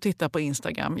roligt att titta på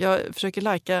Instagram. Jag försöker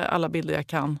lajka alla bilder jag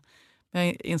kan. Men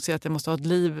jag inser att jag måste ha ett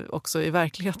liv också i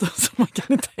verkligheten, så man kan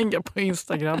inte hänga på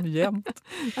Instagram jämt.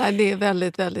 Nej, det är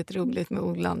väldigt, väldigt roligt med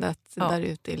odlandet där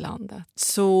ute i landet.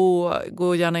 Så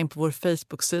gå gärna in på vår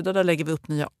Facebook-sida. Där lägger vi upp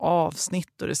nya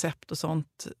avsnitt och recept och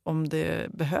sånt om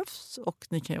det behövs. Och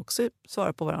ni kan ju också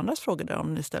svara på varandras frågor där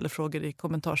om ni ställer frågor i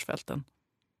kommentarsfälten.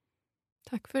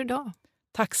 Tack för idag.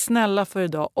 Tack snälla för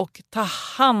idag och ta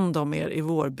hand om er i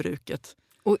vårbruket.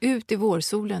 Och ut i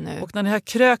vårsolen nu. Och när ni har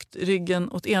krökt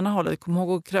ryggen åt ena hållet, kom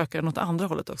ihåg att kröka den åt andra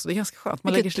hållet också. Det är ganska skönt.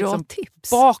 Man lägger sig liksom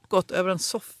bakåt över en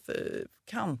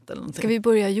soffkant eller någonting. Ska vi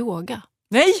börja yoga?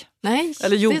 Nej!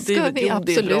 Eller det ska vi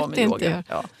absolut inte göra.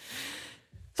 Ja.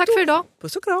 Tack för idag.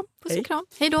 Puss och kram. Puss och kram.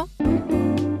 Hej då.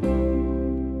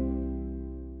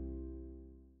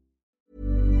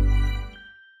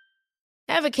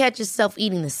 Ever catch yourself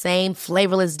eating the same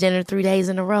flavorless dinner 3 days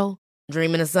in a row?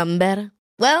 Dreaming of something better?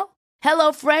 Well,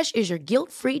 HelloFresh is your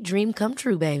guilt-free dream come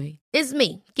true, baby. It's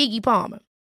me, Keke Palmer.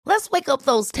 Let's wake up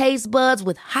those taste buds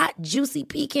with hot, juicy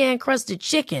pecan-crusted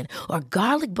chicken or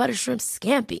garlic butter shrimp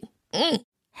scampi.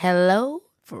 Hello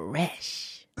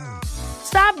Fresh.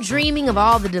 Stop dreaming of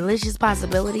all the delicious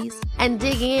possibilities and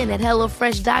dig in at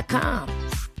HelloFresh.com.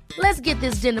 Let's get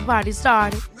this dinner party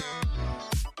started.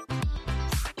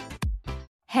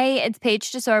 Hey, it's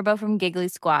Paige DeSorbo from Giggly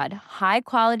Squad. High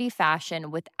quality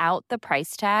fashion without the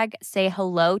price tag. Say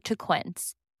hello to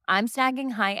Quince. I'm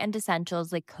snagging high-end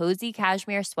essentials like cozy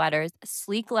cashmere sweaters,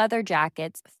 sleek leather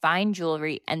jackets, fine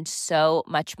jewelry, and so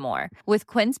much more. With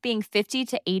Quince being 50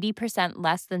 to 80%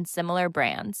 less than similar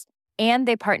brands. And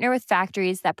they partner with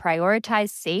factories that prioritize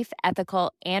safe,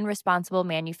 ethical, and responsible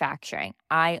manufacturing.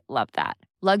 I love that.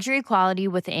 Luxury quality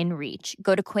within reach.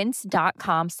 Go to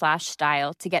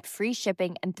quince.com/style to get free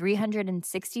shipping and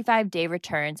 365-day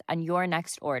returns on your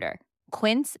next order.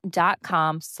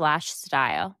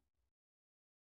 Quince.com/style.